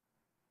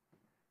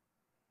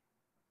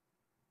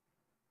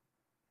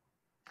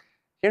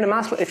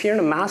 If you're in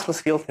a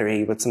massless field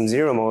theory with some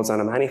zero modes on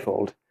a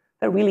manifold,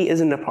 there really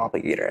isn't a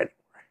propagator anymore.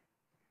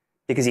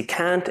 Because you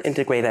can't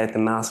integrate out the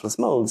massless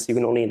modes, you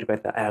can only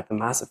integrate out the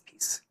massive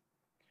piece.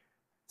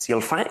 So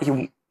you'll find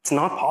it's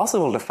not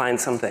possible to find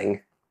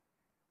something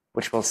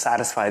which will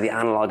satisfy the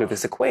analog of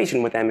this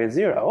equation with m is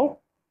 0.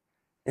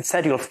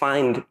 Instead, you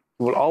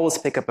will always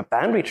pick up a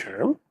boundary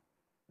term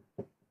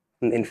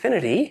from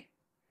infinity,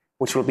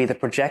 which will be the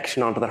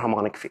projection onto the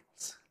harmonic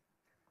fields.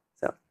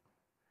 So,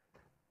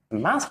 the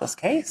massless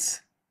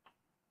case,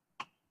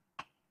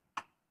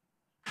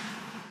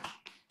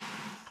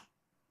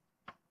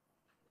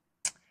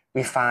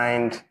 we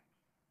find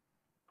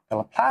the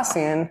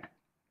Laplacian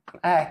of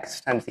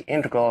x times the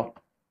integral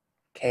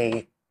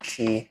k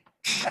g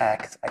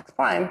x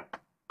prime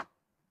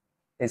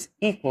is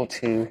equal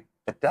to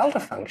the delta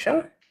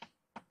function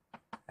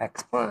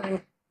x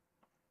prime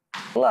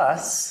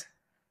plus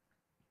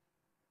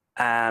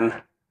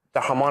the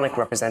harmonic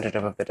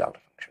representative of the delta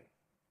function.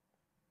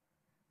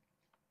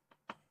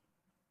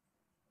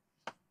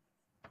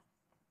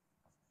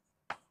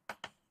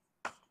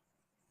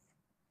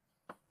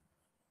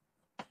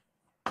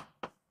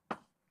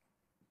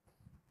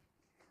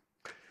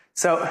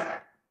 So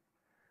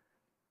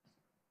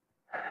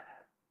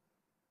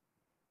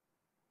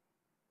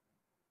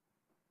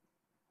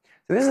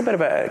this is a bit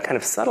of a kind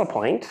of subtle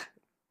point.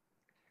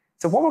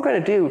 So what we're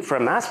going to do for a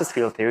massless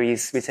field theory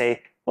is we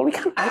say, well, we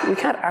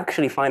can't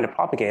actually find a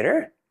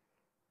propagator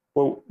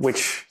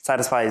which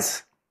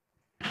satisfies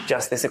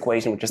just this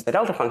equation with just the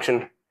delta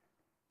function.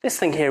 This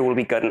thing here will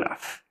be good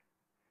enough.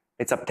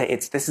 This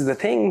is the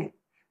thing.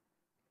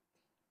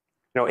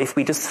 If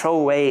we just throw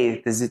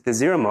away the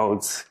zero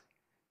modes,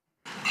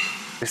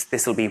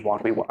 this will be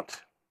what we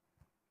want.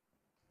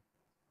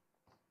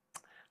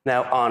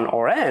 Now on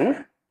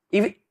Rn,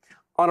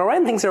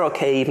 things are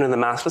okay even in the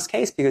massless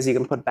case because you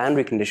can put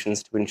boundary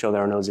conditions to ensure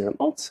there are no zero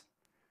modes.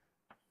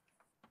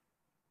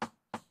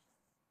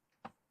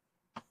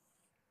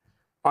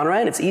 On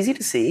Rn, it's easy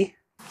to see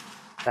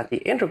that the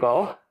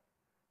integral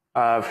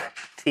of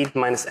t to the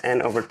minus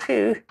n over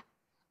 2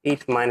 e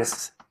to the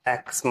minus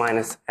x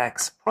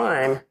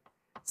prime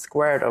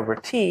squared over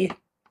t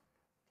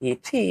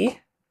dt.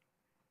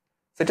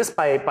 So just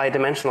by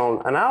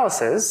dimensional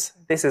analysis,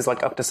 this is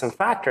like up to some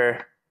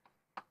factor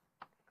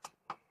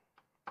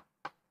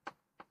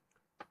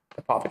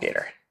the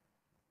propagator.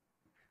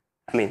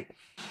 I mean,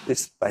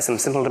 just by some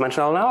simple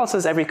dimensional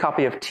analysis, every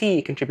copy of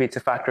t contributes a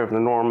factor of the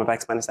norm of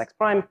x minus x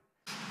prime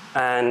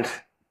and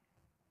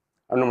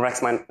a norm of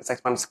x minus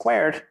x prime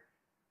squared.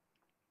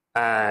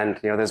 And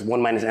there's 1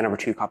 minus n over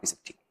 2 copies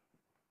of t.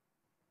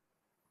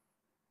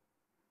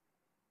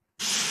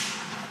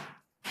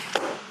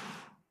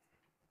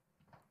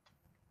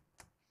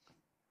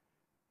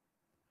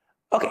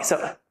 Okay,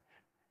 so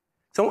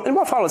in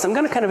what follows, I'm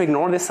going to kind of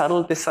ignore this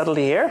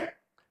subtlety here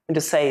and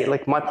just say,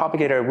 like, my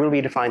propagator will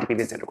be defined to be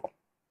this integral.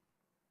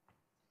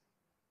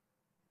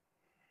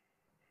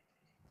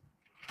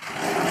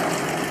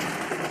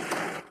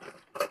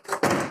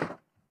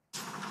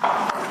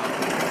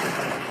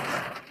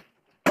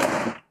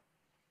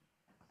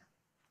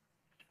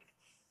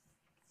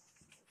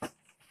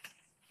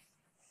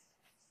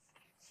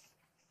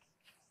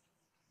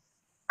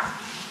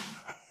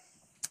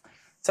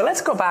 So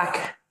let's go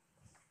back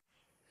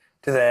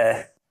to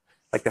the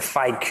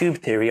phi cube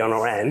theory on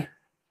Rn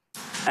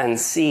and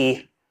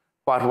see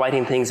what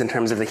writing things in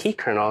terms of the heat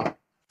kernel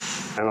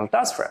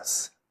does for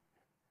us.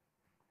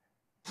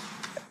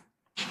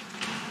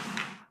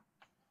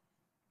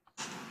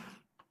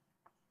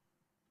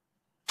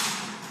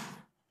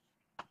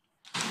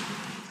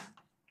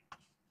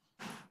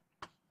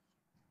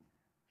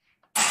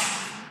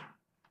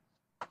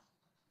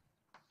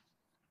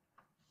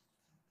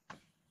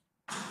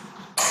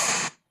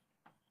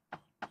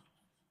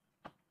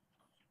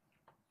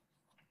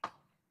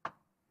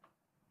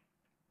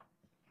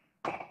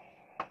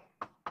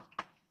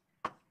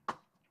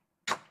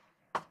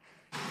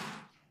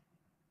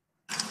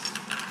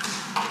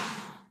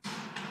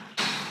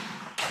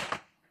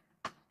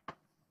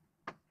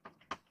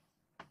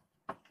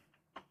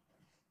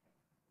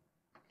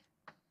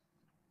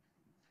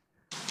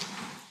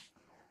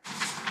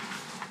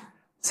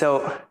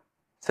 So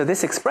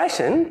this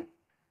expression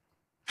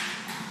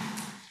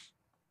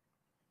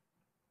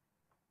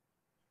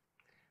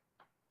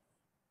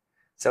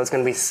it's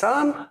going to be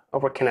sum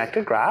over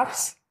connected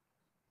graphs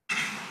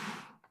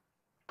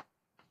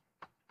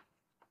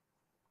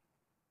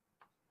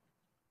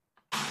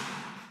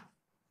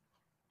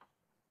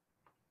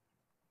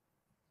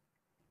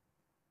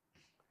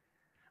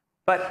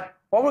but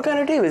what we're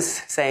going to do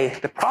is say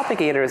the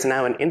propagator is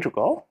now an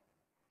integral.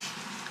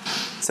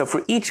 So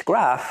for each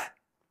graph,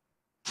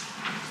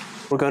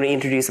 we're going to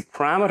introduce a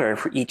parameter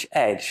for each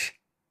edge.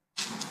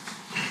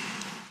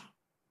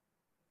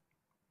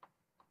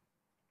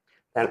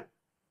 Then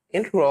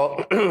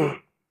integral so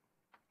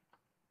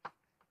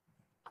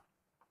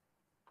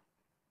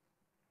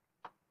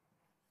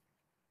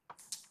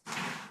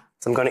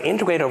I'm going to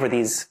integrate over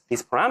these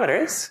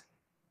parameters.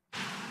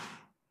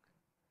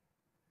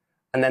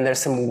 And then there's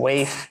some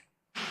weight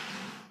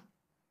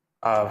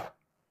of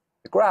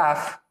the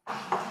graph.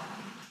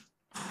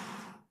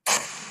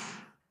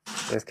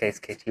 In this case,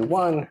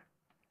 kt1,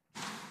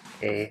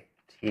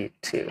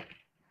 kt2,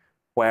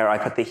 where I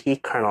put the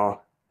heat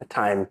kernel at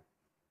time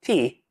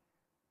t,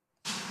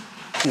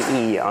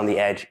 te on the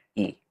edge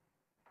e.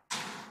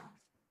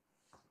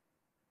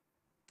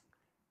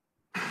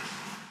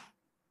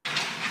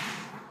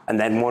 And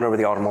then 1 over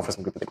the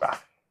automorphism group of the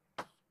graph.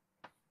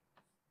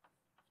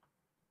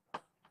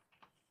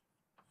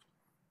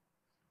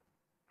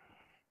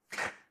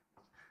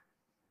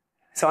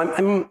 So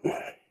I'm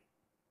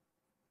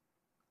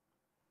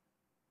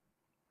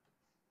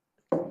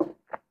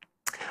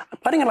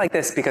putting it like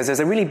this because there's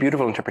a really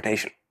beautiful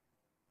interpretation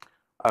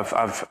of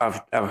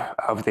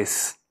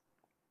this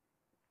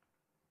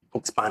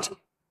expansion.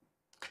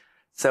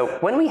 So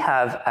when we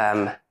have,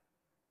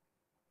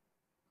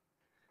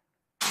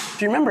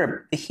 do you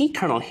remember the heat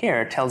kernel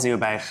here tells you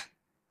about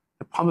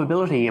the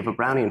probability of a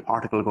Brownian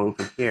particle going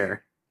from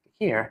here to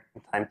here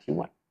in time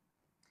t1.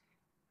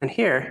 And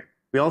here,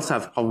 we also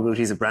have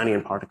probabilities of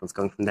Brownian particles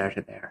going from there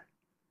to there.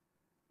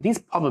 These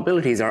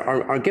probabilities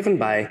are given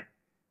by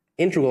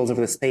integrals over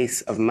the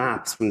space of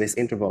maps from this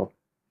interval,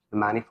 the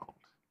manifold.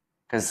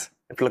 Because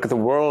if you look at the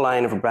whirl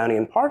line of a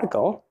Brownian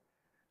particle,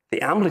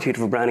 the amplitude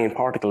of a Brownian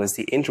particle is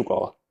the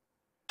integral,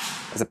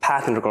 as a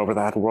path integral over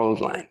that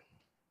whirled line.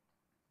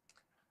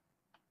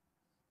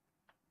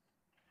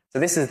 So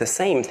this is the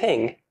same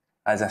thing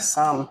as a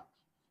sum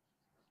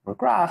over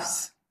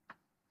graphs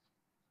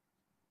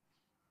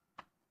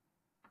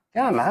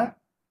gamma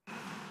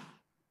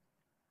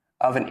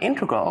of an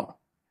integral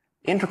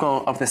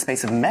of the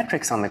space of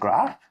metrics on the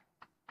graph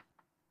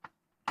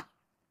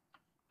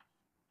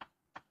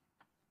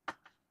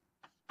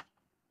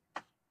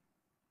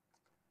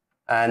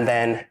and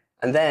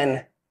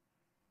then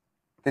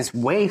this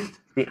weight,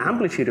 the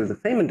amplitude of the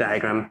Feynman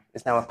diagram,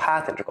 is now a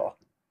path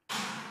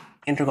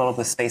integral of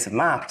the space of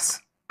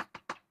maps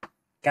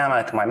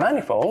gamma to my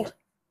manifold,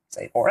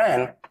 say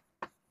Rn,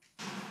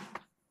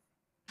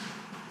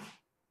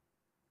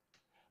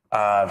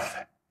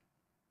 of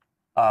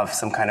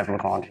some kind of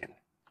Lagrangian.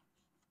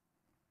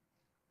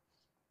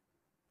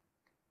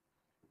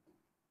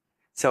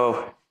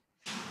 So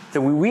we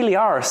really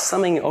are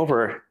summing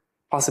over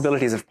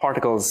possibilities of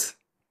particles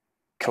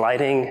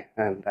colliding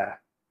and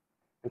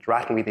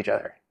interacting with each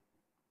other.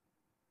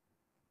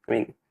 I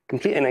mean,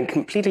 in a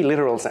completely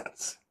literal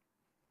sense.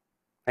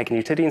 Like in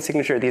Euclidean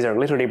signature, these are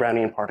literally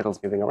Brownian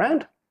particles moving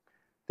around.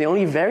 The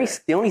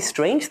only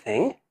strange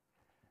thing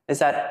is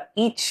that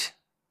each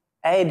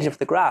edge of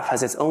the graph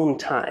has its own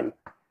time.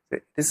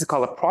 This is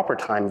called a proper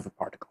time of a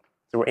particle.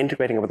 So we're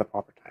integrating over the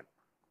proper time.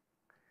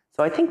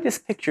 So I think this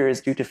picture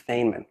is due to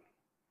Feynman.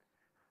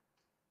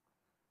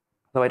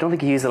 Though I don't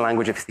think he used the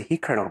language of the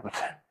heat kernel, but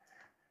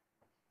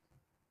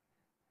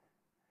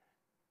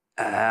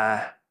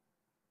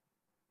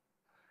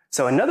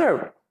so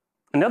another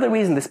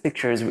reason this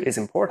picture is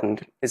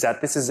important is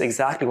that this is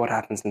exactly what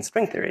happens in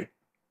string theory.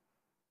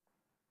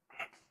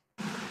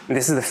 And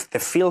this is the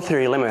field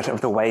theory limit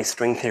of the way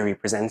string theory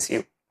presents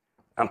you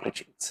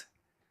amplitudes.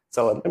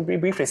 So let me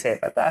briefly say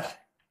about that.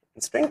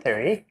 In string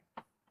theory,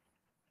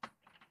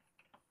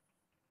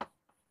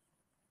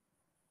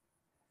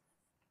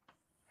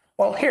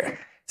 well, here.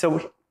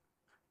 So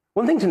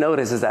one thing to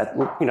notice is that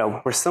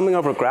we're summing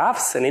over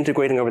graphs and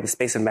integrating over the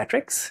space of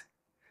metrics.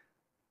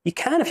 You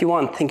can, if you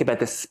want, think about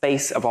the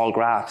space of all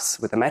graphs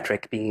with a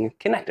metric being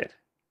connected.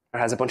 It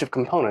has a bunch of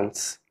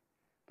components,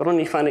 but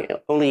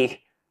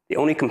the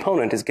only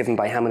component is given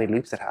by how many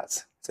loops it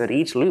has. So at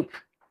each loop,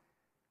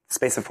 the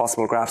space of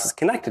possible graphs is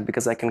connected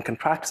because I can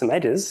contract some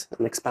edges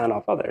and expand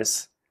off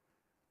others.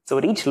 So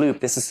at each loop,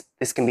 this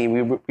can be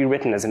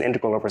rewritten as an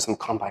integral over some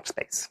compact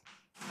space.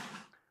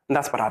 And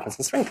that's what happens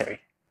in string theory.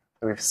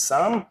 So we have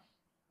sum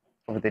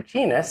over the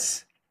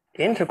genus,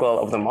 integral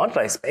of the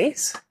moduli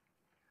space.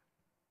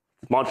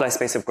 The moduli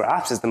space of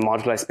graphs is the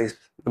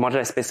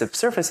moduli space of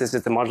surfaces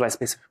is the moduli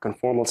space of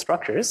conformal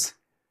structures.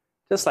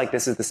 Just like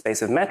this is the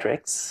space of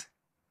metrics.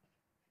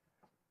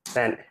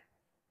 Then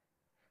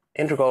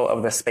integral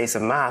of the space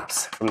of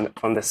maps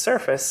from the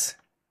surface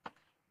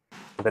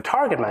to the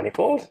target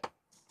manifold.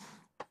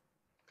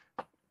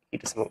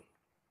 And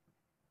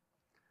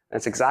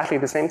it's exactly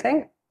the same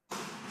thing.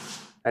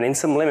 And in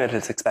some limit,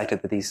 it's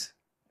expected that this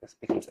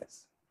becomes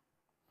this.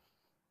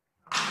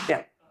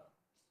 Yeah.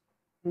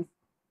 Is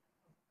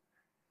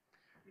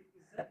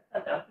that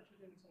an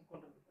amplitude in some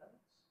quantum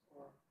mechanics,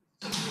 or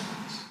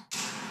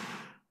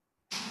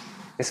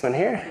This one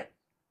here?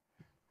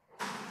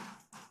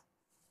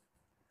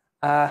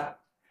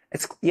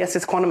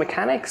 It's quantum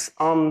mechanics,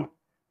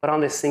 but on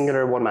this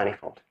singular one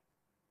manifold.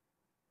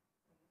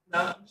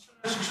 now I'm just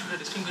trying to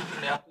distinguish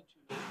between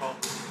amplitude and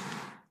probability?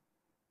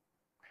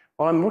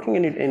 Well, I'm working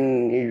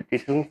in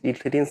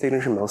Euclidean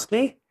signature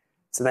mostly,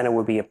 so then it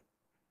would be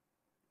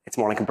it's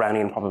more like a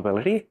Brownian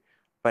probability.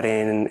 But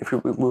if we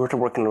were to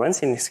work in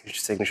Lorentzian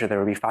signature, there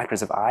would be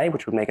factors of I,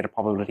 which would make it a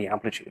probability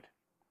amplitude.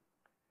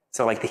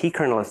 So, like the heat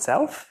kernel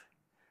itself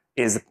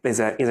is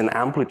an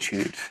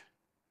amplitude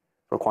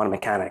for quantum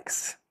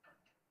mechanics.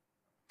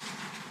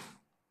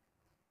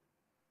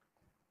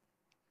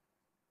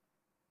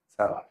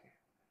 So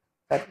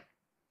that.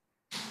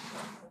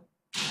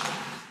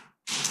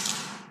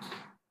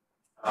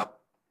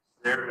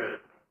 Is there a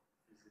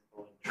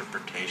physical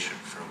interpretation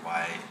for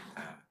why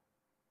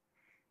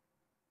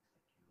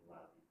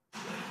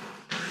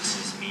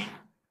vertices mean?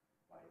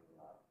 Why you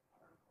allow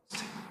particles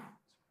to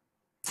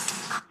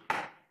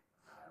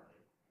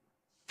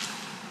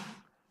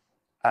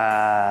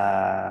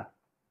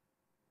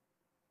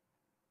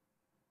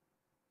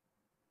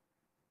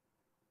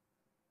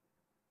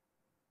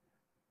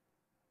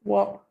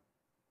Well,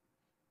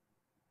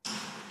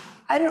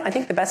 I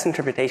think the best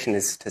interpretation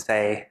is to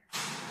say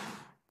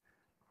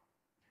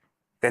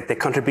that the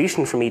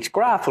contribution from each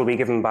graph will be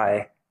given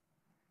by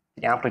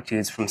the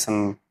amplitudes from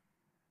some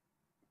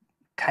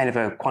kind of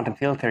a quantum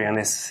field theory on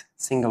this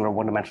singular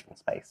one-dimensional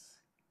space.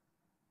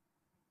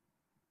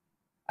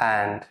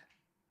 And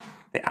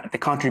the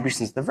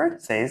contributions to the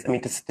vertices, I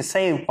mean, to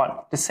say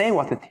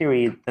what the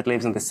theory that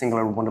lives in the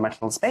singular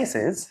one-dimensional space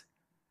is,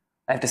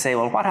 I have to say,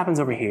 well, what happens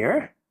over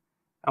here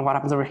and what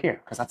happens over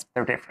here? Because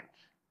they're different.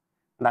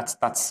 And that's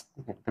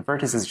the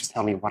vertices just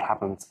tell me what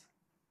happens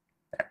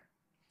there.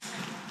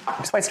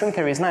 Which is why string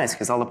theory is nice,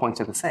 because all the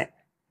points are the same.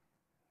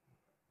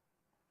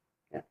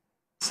 Yeah.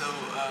 So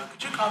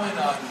could you comment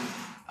on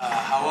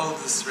how well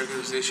this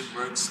regularization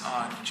works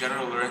on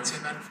general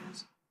Lorentzian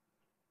manifolds?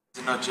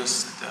 Is it not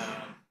just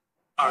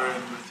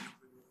Rn with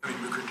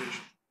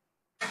recursion?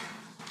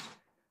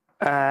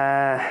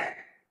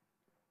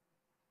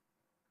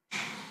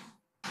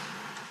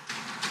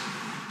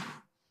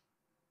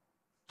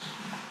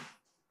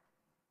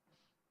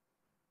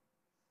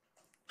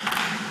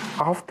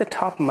 Off the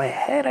top of my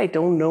head, I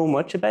don't know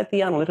much about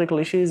the analytical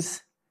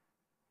issues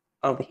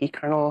of the heat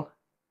kernel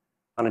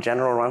on a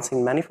general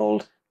Lorentzian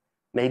manifold.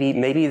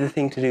 Maybe the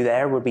thing to do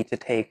there would be to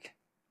take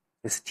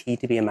this T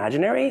to be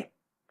imaginary,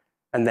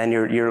 and then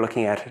you're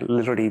looking at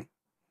literally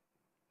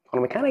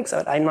quantum mechanics.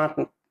 I'm not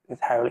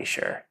entirely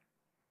sure.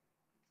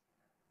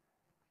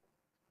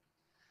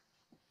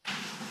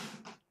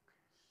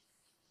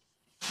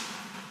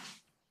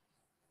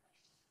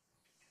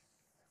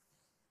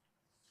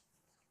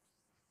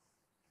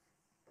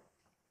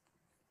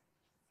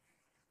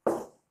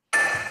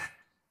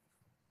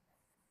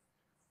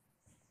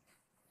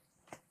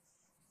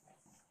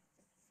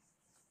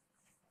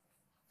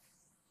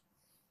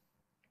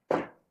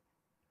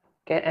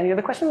 Okay, any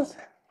other questions?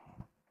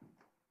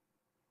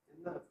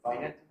 In the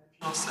finite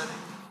dimensional setting,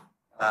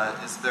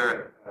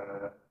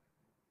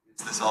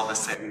 is this all the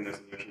same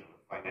resolution of the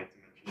finite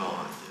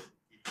dimensional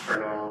heat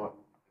kernel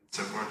and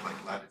so forth,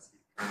 like lattice heat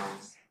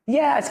kernels?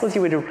 Yeah, I suppose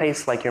you would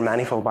replace like your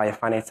manifold by a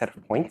finite set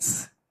of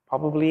points,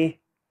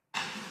 probably.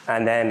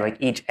 And then like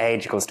each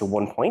edge goes to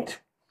 1 point.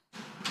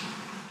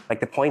 Like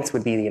the points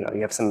would be, you know,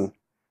 you have some,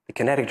 the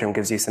kinetic term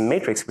gives you some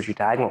matrix which you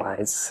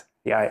diagonalize.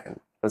 That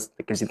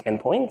gives you n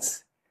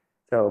points.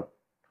 So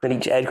then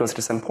each edge goes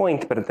to some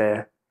point, but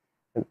the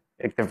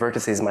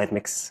vertices might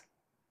mix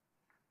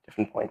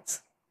different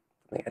points,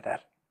 something like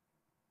that.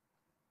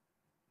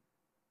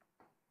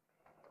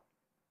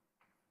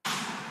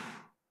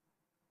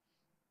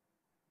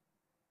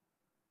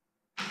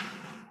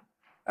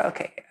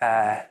 Okay.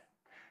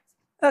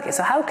 Okay.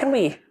 So how can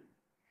we?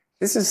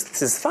 This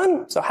is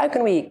fun. So how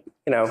can we,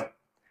 you know,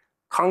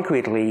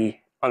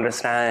 concretely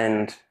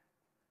understand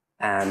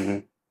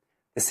the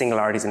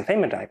singularities in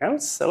Feynman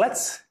diagrams? So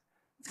let's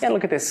again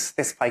look at this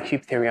phi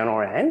cube theory on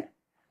Rn,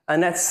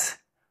 and let's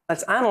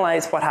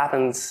analyze what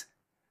happens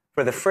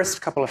for the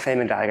first couple of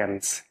Feynman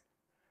diagrams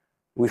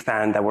we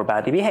found that were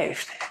badly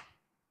behaved.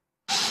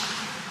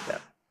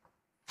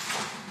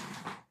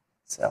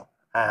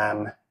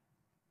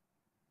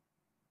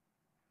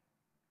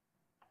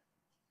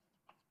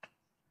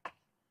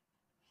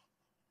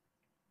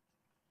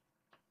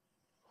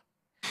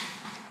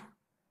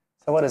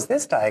 So what does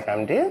this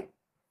diagram do?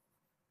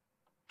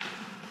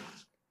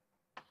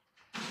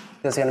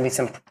 There's going to be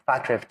some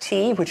factor of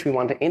t, which we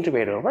want to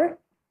integrate over.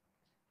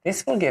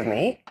 This will give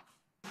me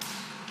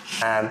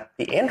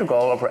the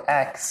integral over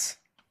x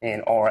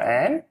in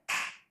Rn,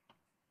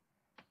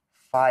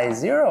 phi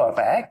 0 of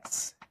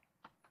x,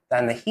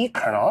 then the heat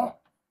kernel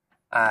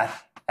at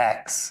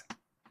x.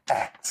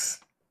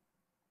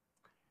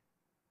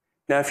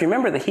 Now, if you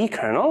remember the heat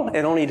kernel,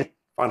 it only,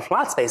 on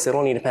flat space, it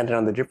only depended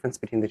on the difference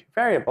between the two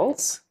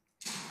variables.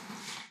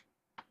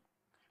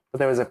 But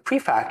there was a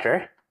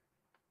prefactor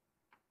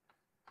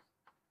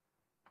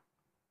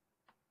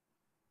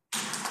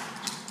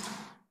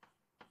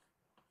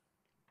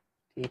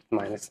t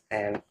minus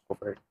n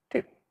over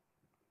 2.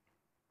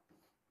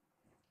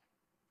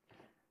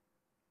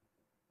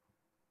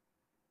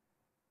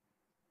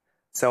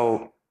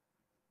 So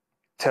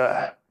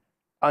to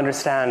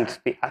understand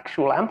the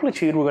actual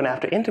amplitude, we're going to have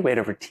to integrate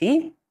over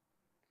t.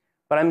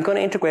 But I'm going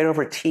to integrate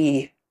over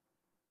t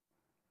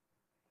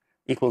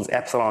equals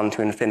epsilon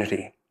to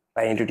infinity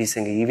by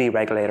introducing a UV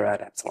regulator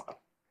at epsilon.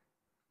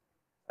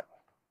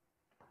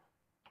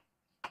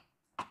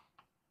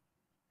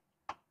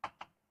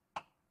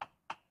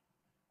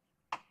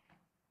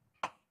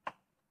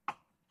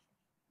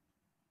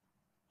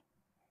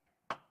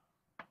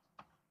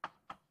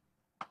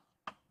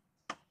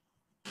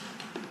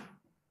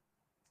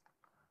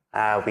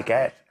 We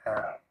get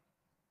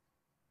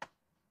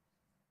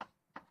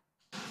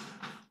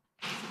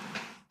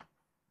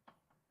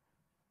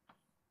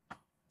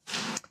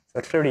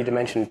so clearly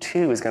dimension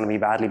 2 is going to be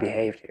badly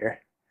behaved here.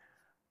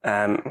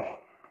 So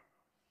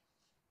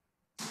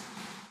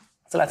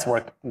let's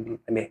work,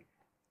 maybe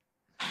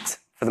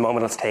for the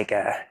moment, let's take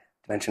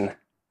dimension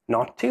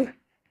not 2,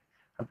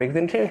 or bigger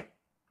than 2.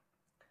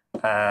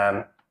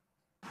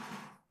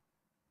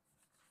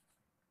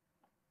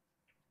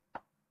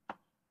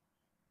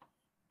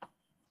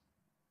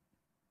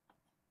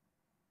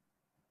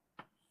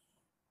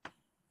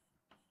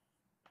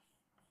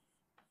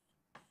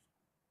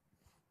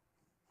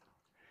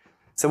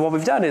 So what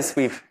we've done is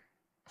we've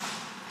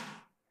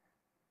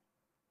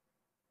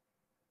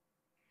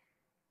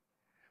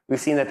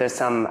seen that there's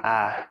some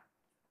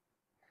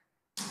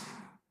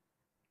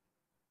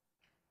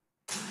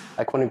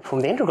like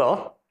from the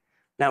integral.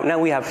 Now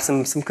we have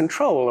some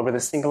control over the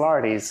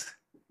singularities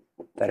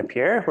that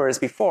appear, whereas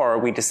before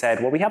we just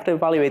said, well, we have to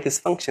evaluate this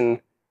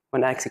function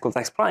when x equals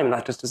x prime, and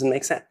that just doesn't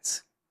make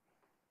sense.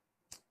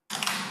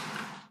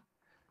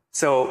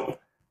 So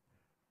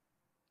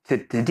to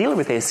deal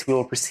with this, we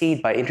will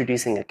proceed by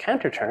introducing a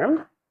counter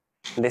term,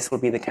 and this will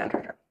be the counter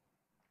term.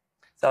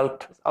 So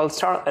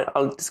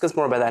I'll discuss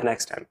more about that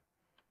next time.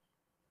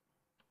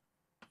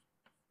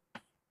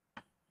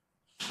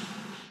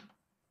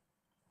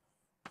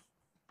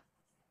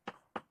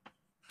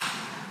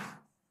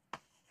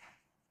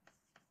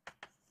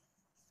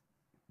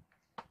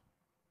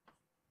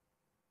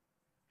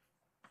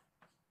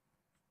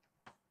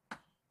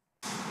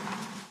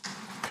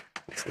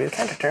 This will be the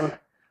counter term,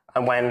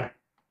 and when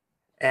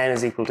n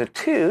is equal to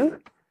 2,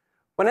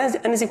 when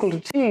n is equal to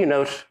 2, you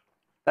note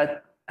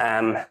that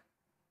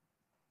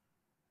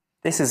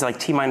this is like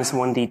t minus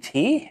 1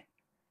 dt.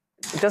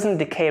 It doesn't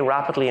decay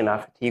rapidly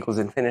enough at t equals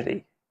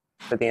infinity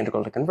for the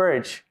integral to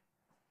converge.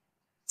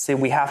 So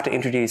we have to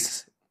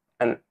introduce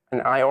an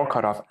IR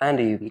cutoff and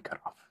a UV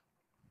cutoff.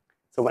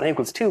 So when n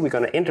equals 2, we're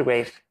going to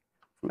integrate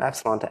from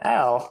epsilon to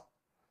L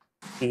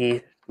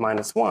t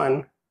minus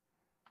 1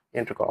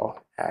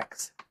 integral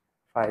x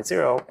phi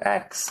 0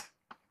 x.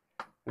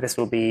 This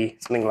will be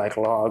something like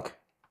log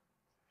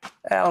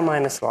L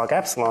minus log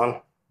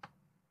epsilon.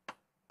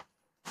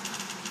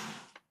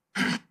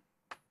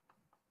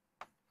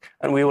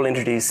 And we will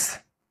introduce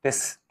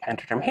this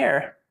counter term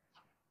here.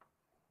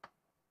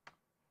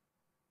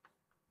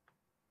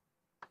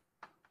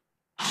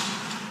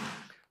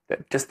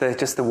 Just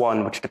the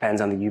one which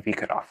depends on the UV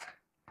cutoff.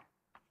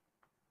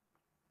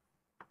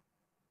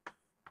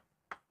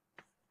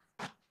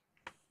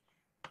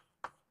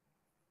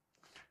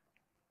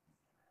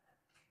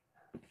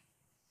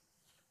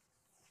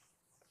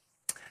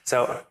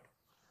 So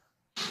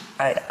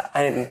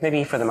I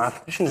maybe for the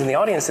mathematicians in the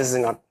audience, this is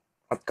not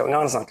what's going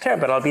on is not clear,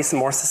 but I'll be some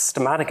more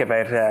systematic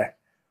about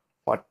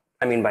what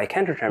I mean by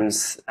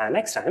counterterms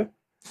next time.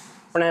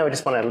 For now, I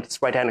just want to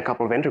write down a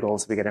couple of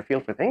integrals so we get a feel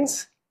for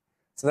things.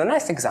 So the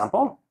next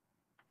example.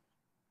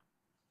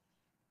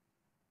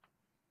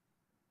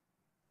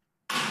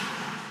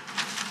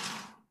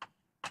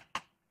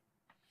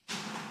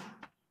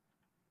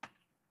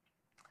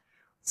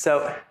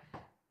 So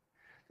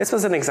this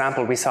was an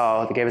example we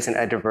saw that gave us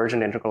a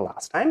divergent integral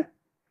last time.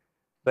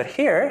 But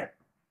here,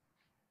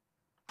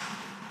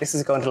 this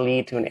is going to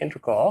lead to an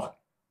integral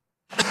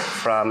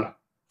from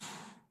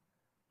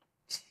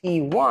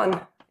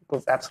t1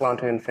 equals epsilon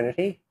to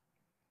infinity.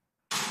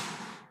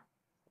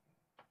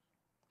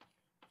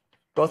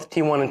 Both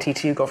t1 and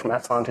t2 go from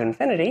epsilon to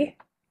infinity.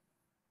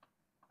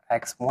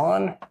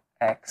 x1,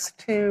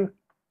 x2,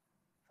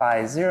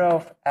 phi 0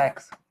 of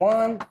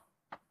x1,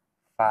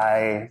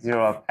 phi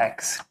 0 of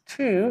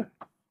x2.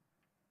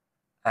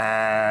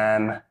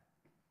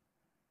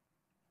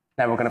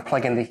 Now we're going to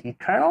plug in the heat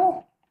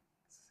kernel.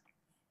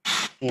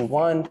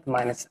 T1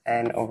 minus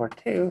n over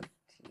 2,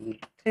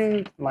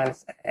 T2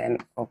 minus n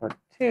over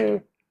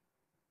 2.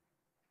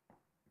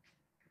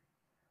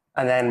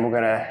 And then we're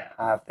going to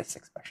have this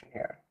expression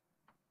here.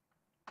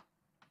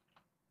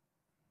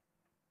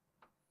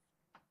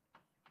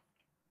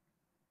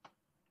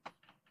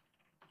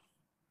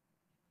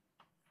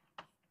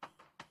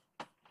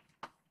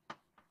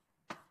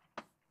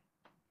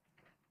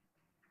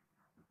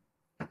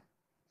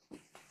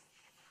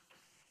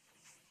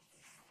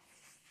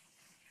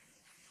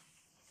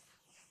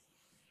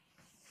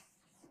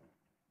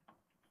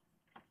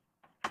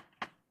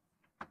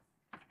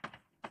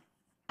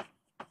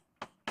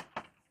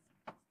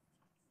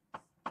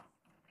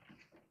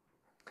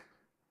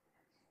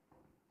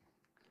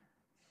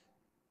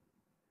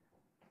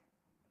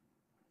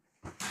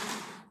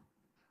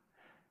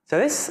 So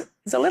this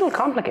is a little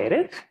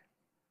complicated.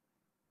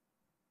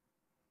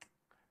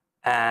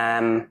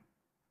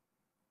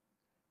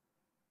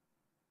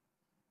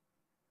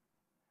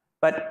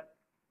 But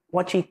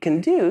what you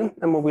can do,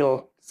 and what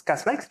we'll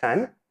discuss next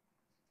time,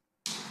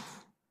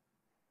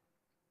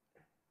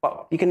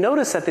 well, you can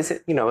notice that this,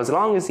 as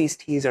long as these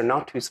t's are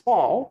not too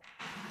small,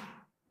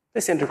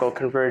 this integral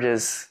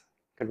converges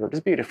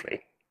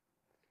beautifully.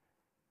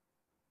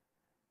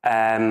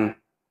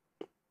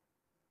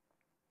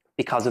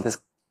 Because of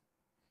this,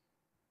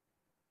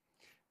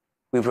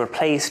 we've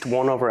replaced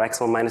 1 over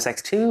x1 minus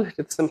x2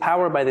 with some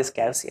power by this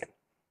Gaussian.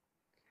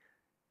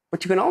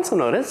 What you can also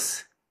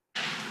notice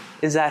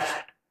is that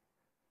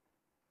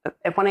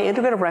when I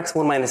integrate over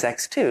x1 minus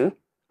x2,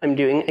 I'm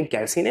doing a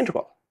Gaussian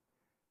integral.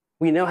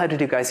 We know how to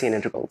do Gaussian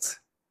integrals.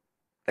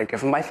 They're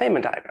given by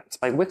Feynman diagrams,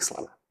 by Wick's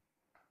lemma.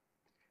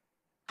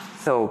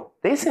 So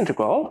this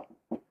integral,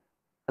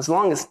 as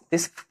long as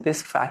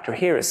this factor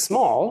here is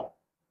small,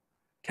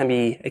 can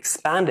be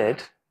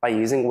expanded by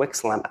using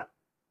Wick's lemma.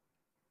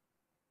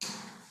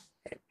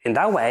 In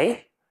that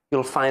way,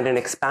 you'll find an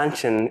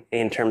expansion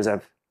in terms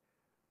of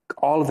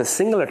all of the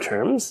singular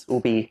terms will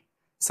be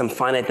some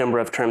finite number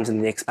of terms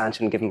in the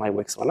expansion given by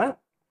Wick's lemma,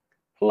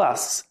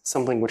 plus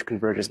something which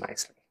converges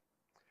nicely.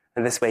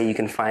 And this way you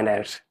can find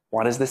out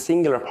what is the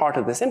singular part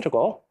of this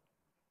integral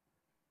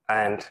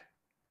and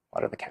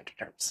what are the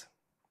counterterms.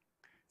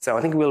 So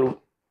I think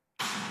we'll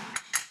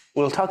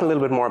talk a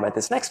little bit more about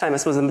this next time. I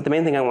suppose the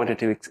main thing I wanted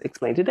to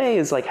explain today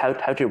is like how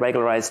to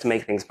regularize to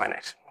make things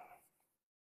finite.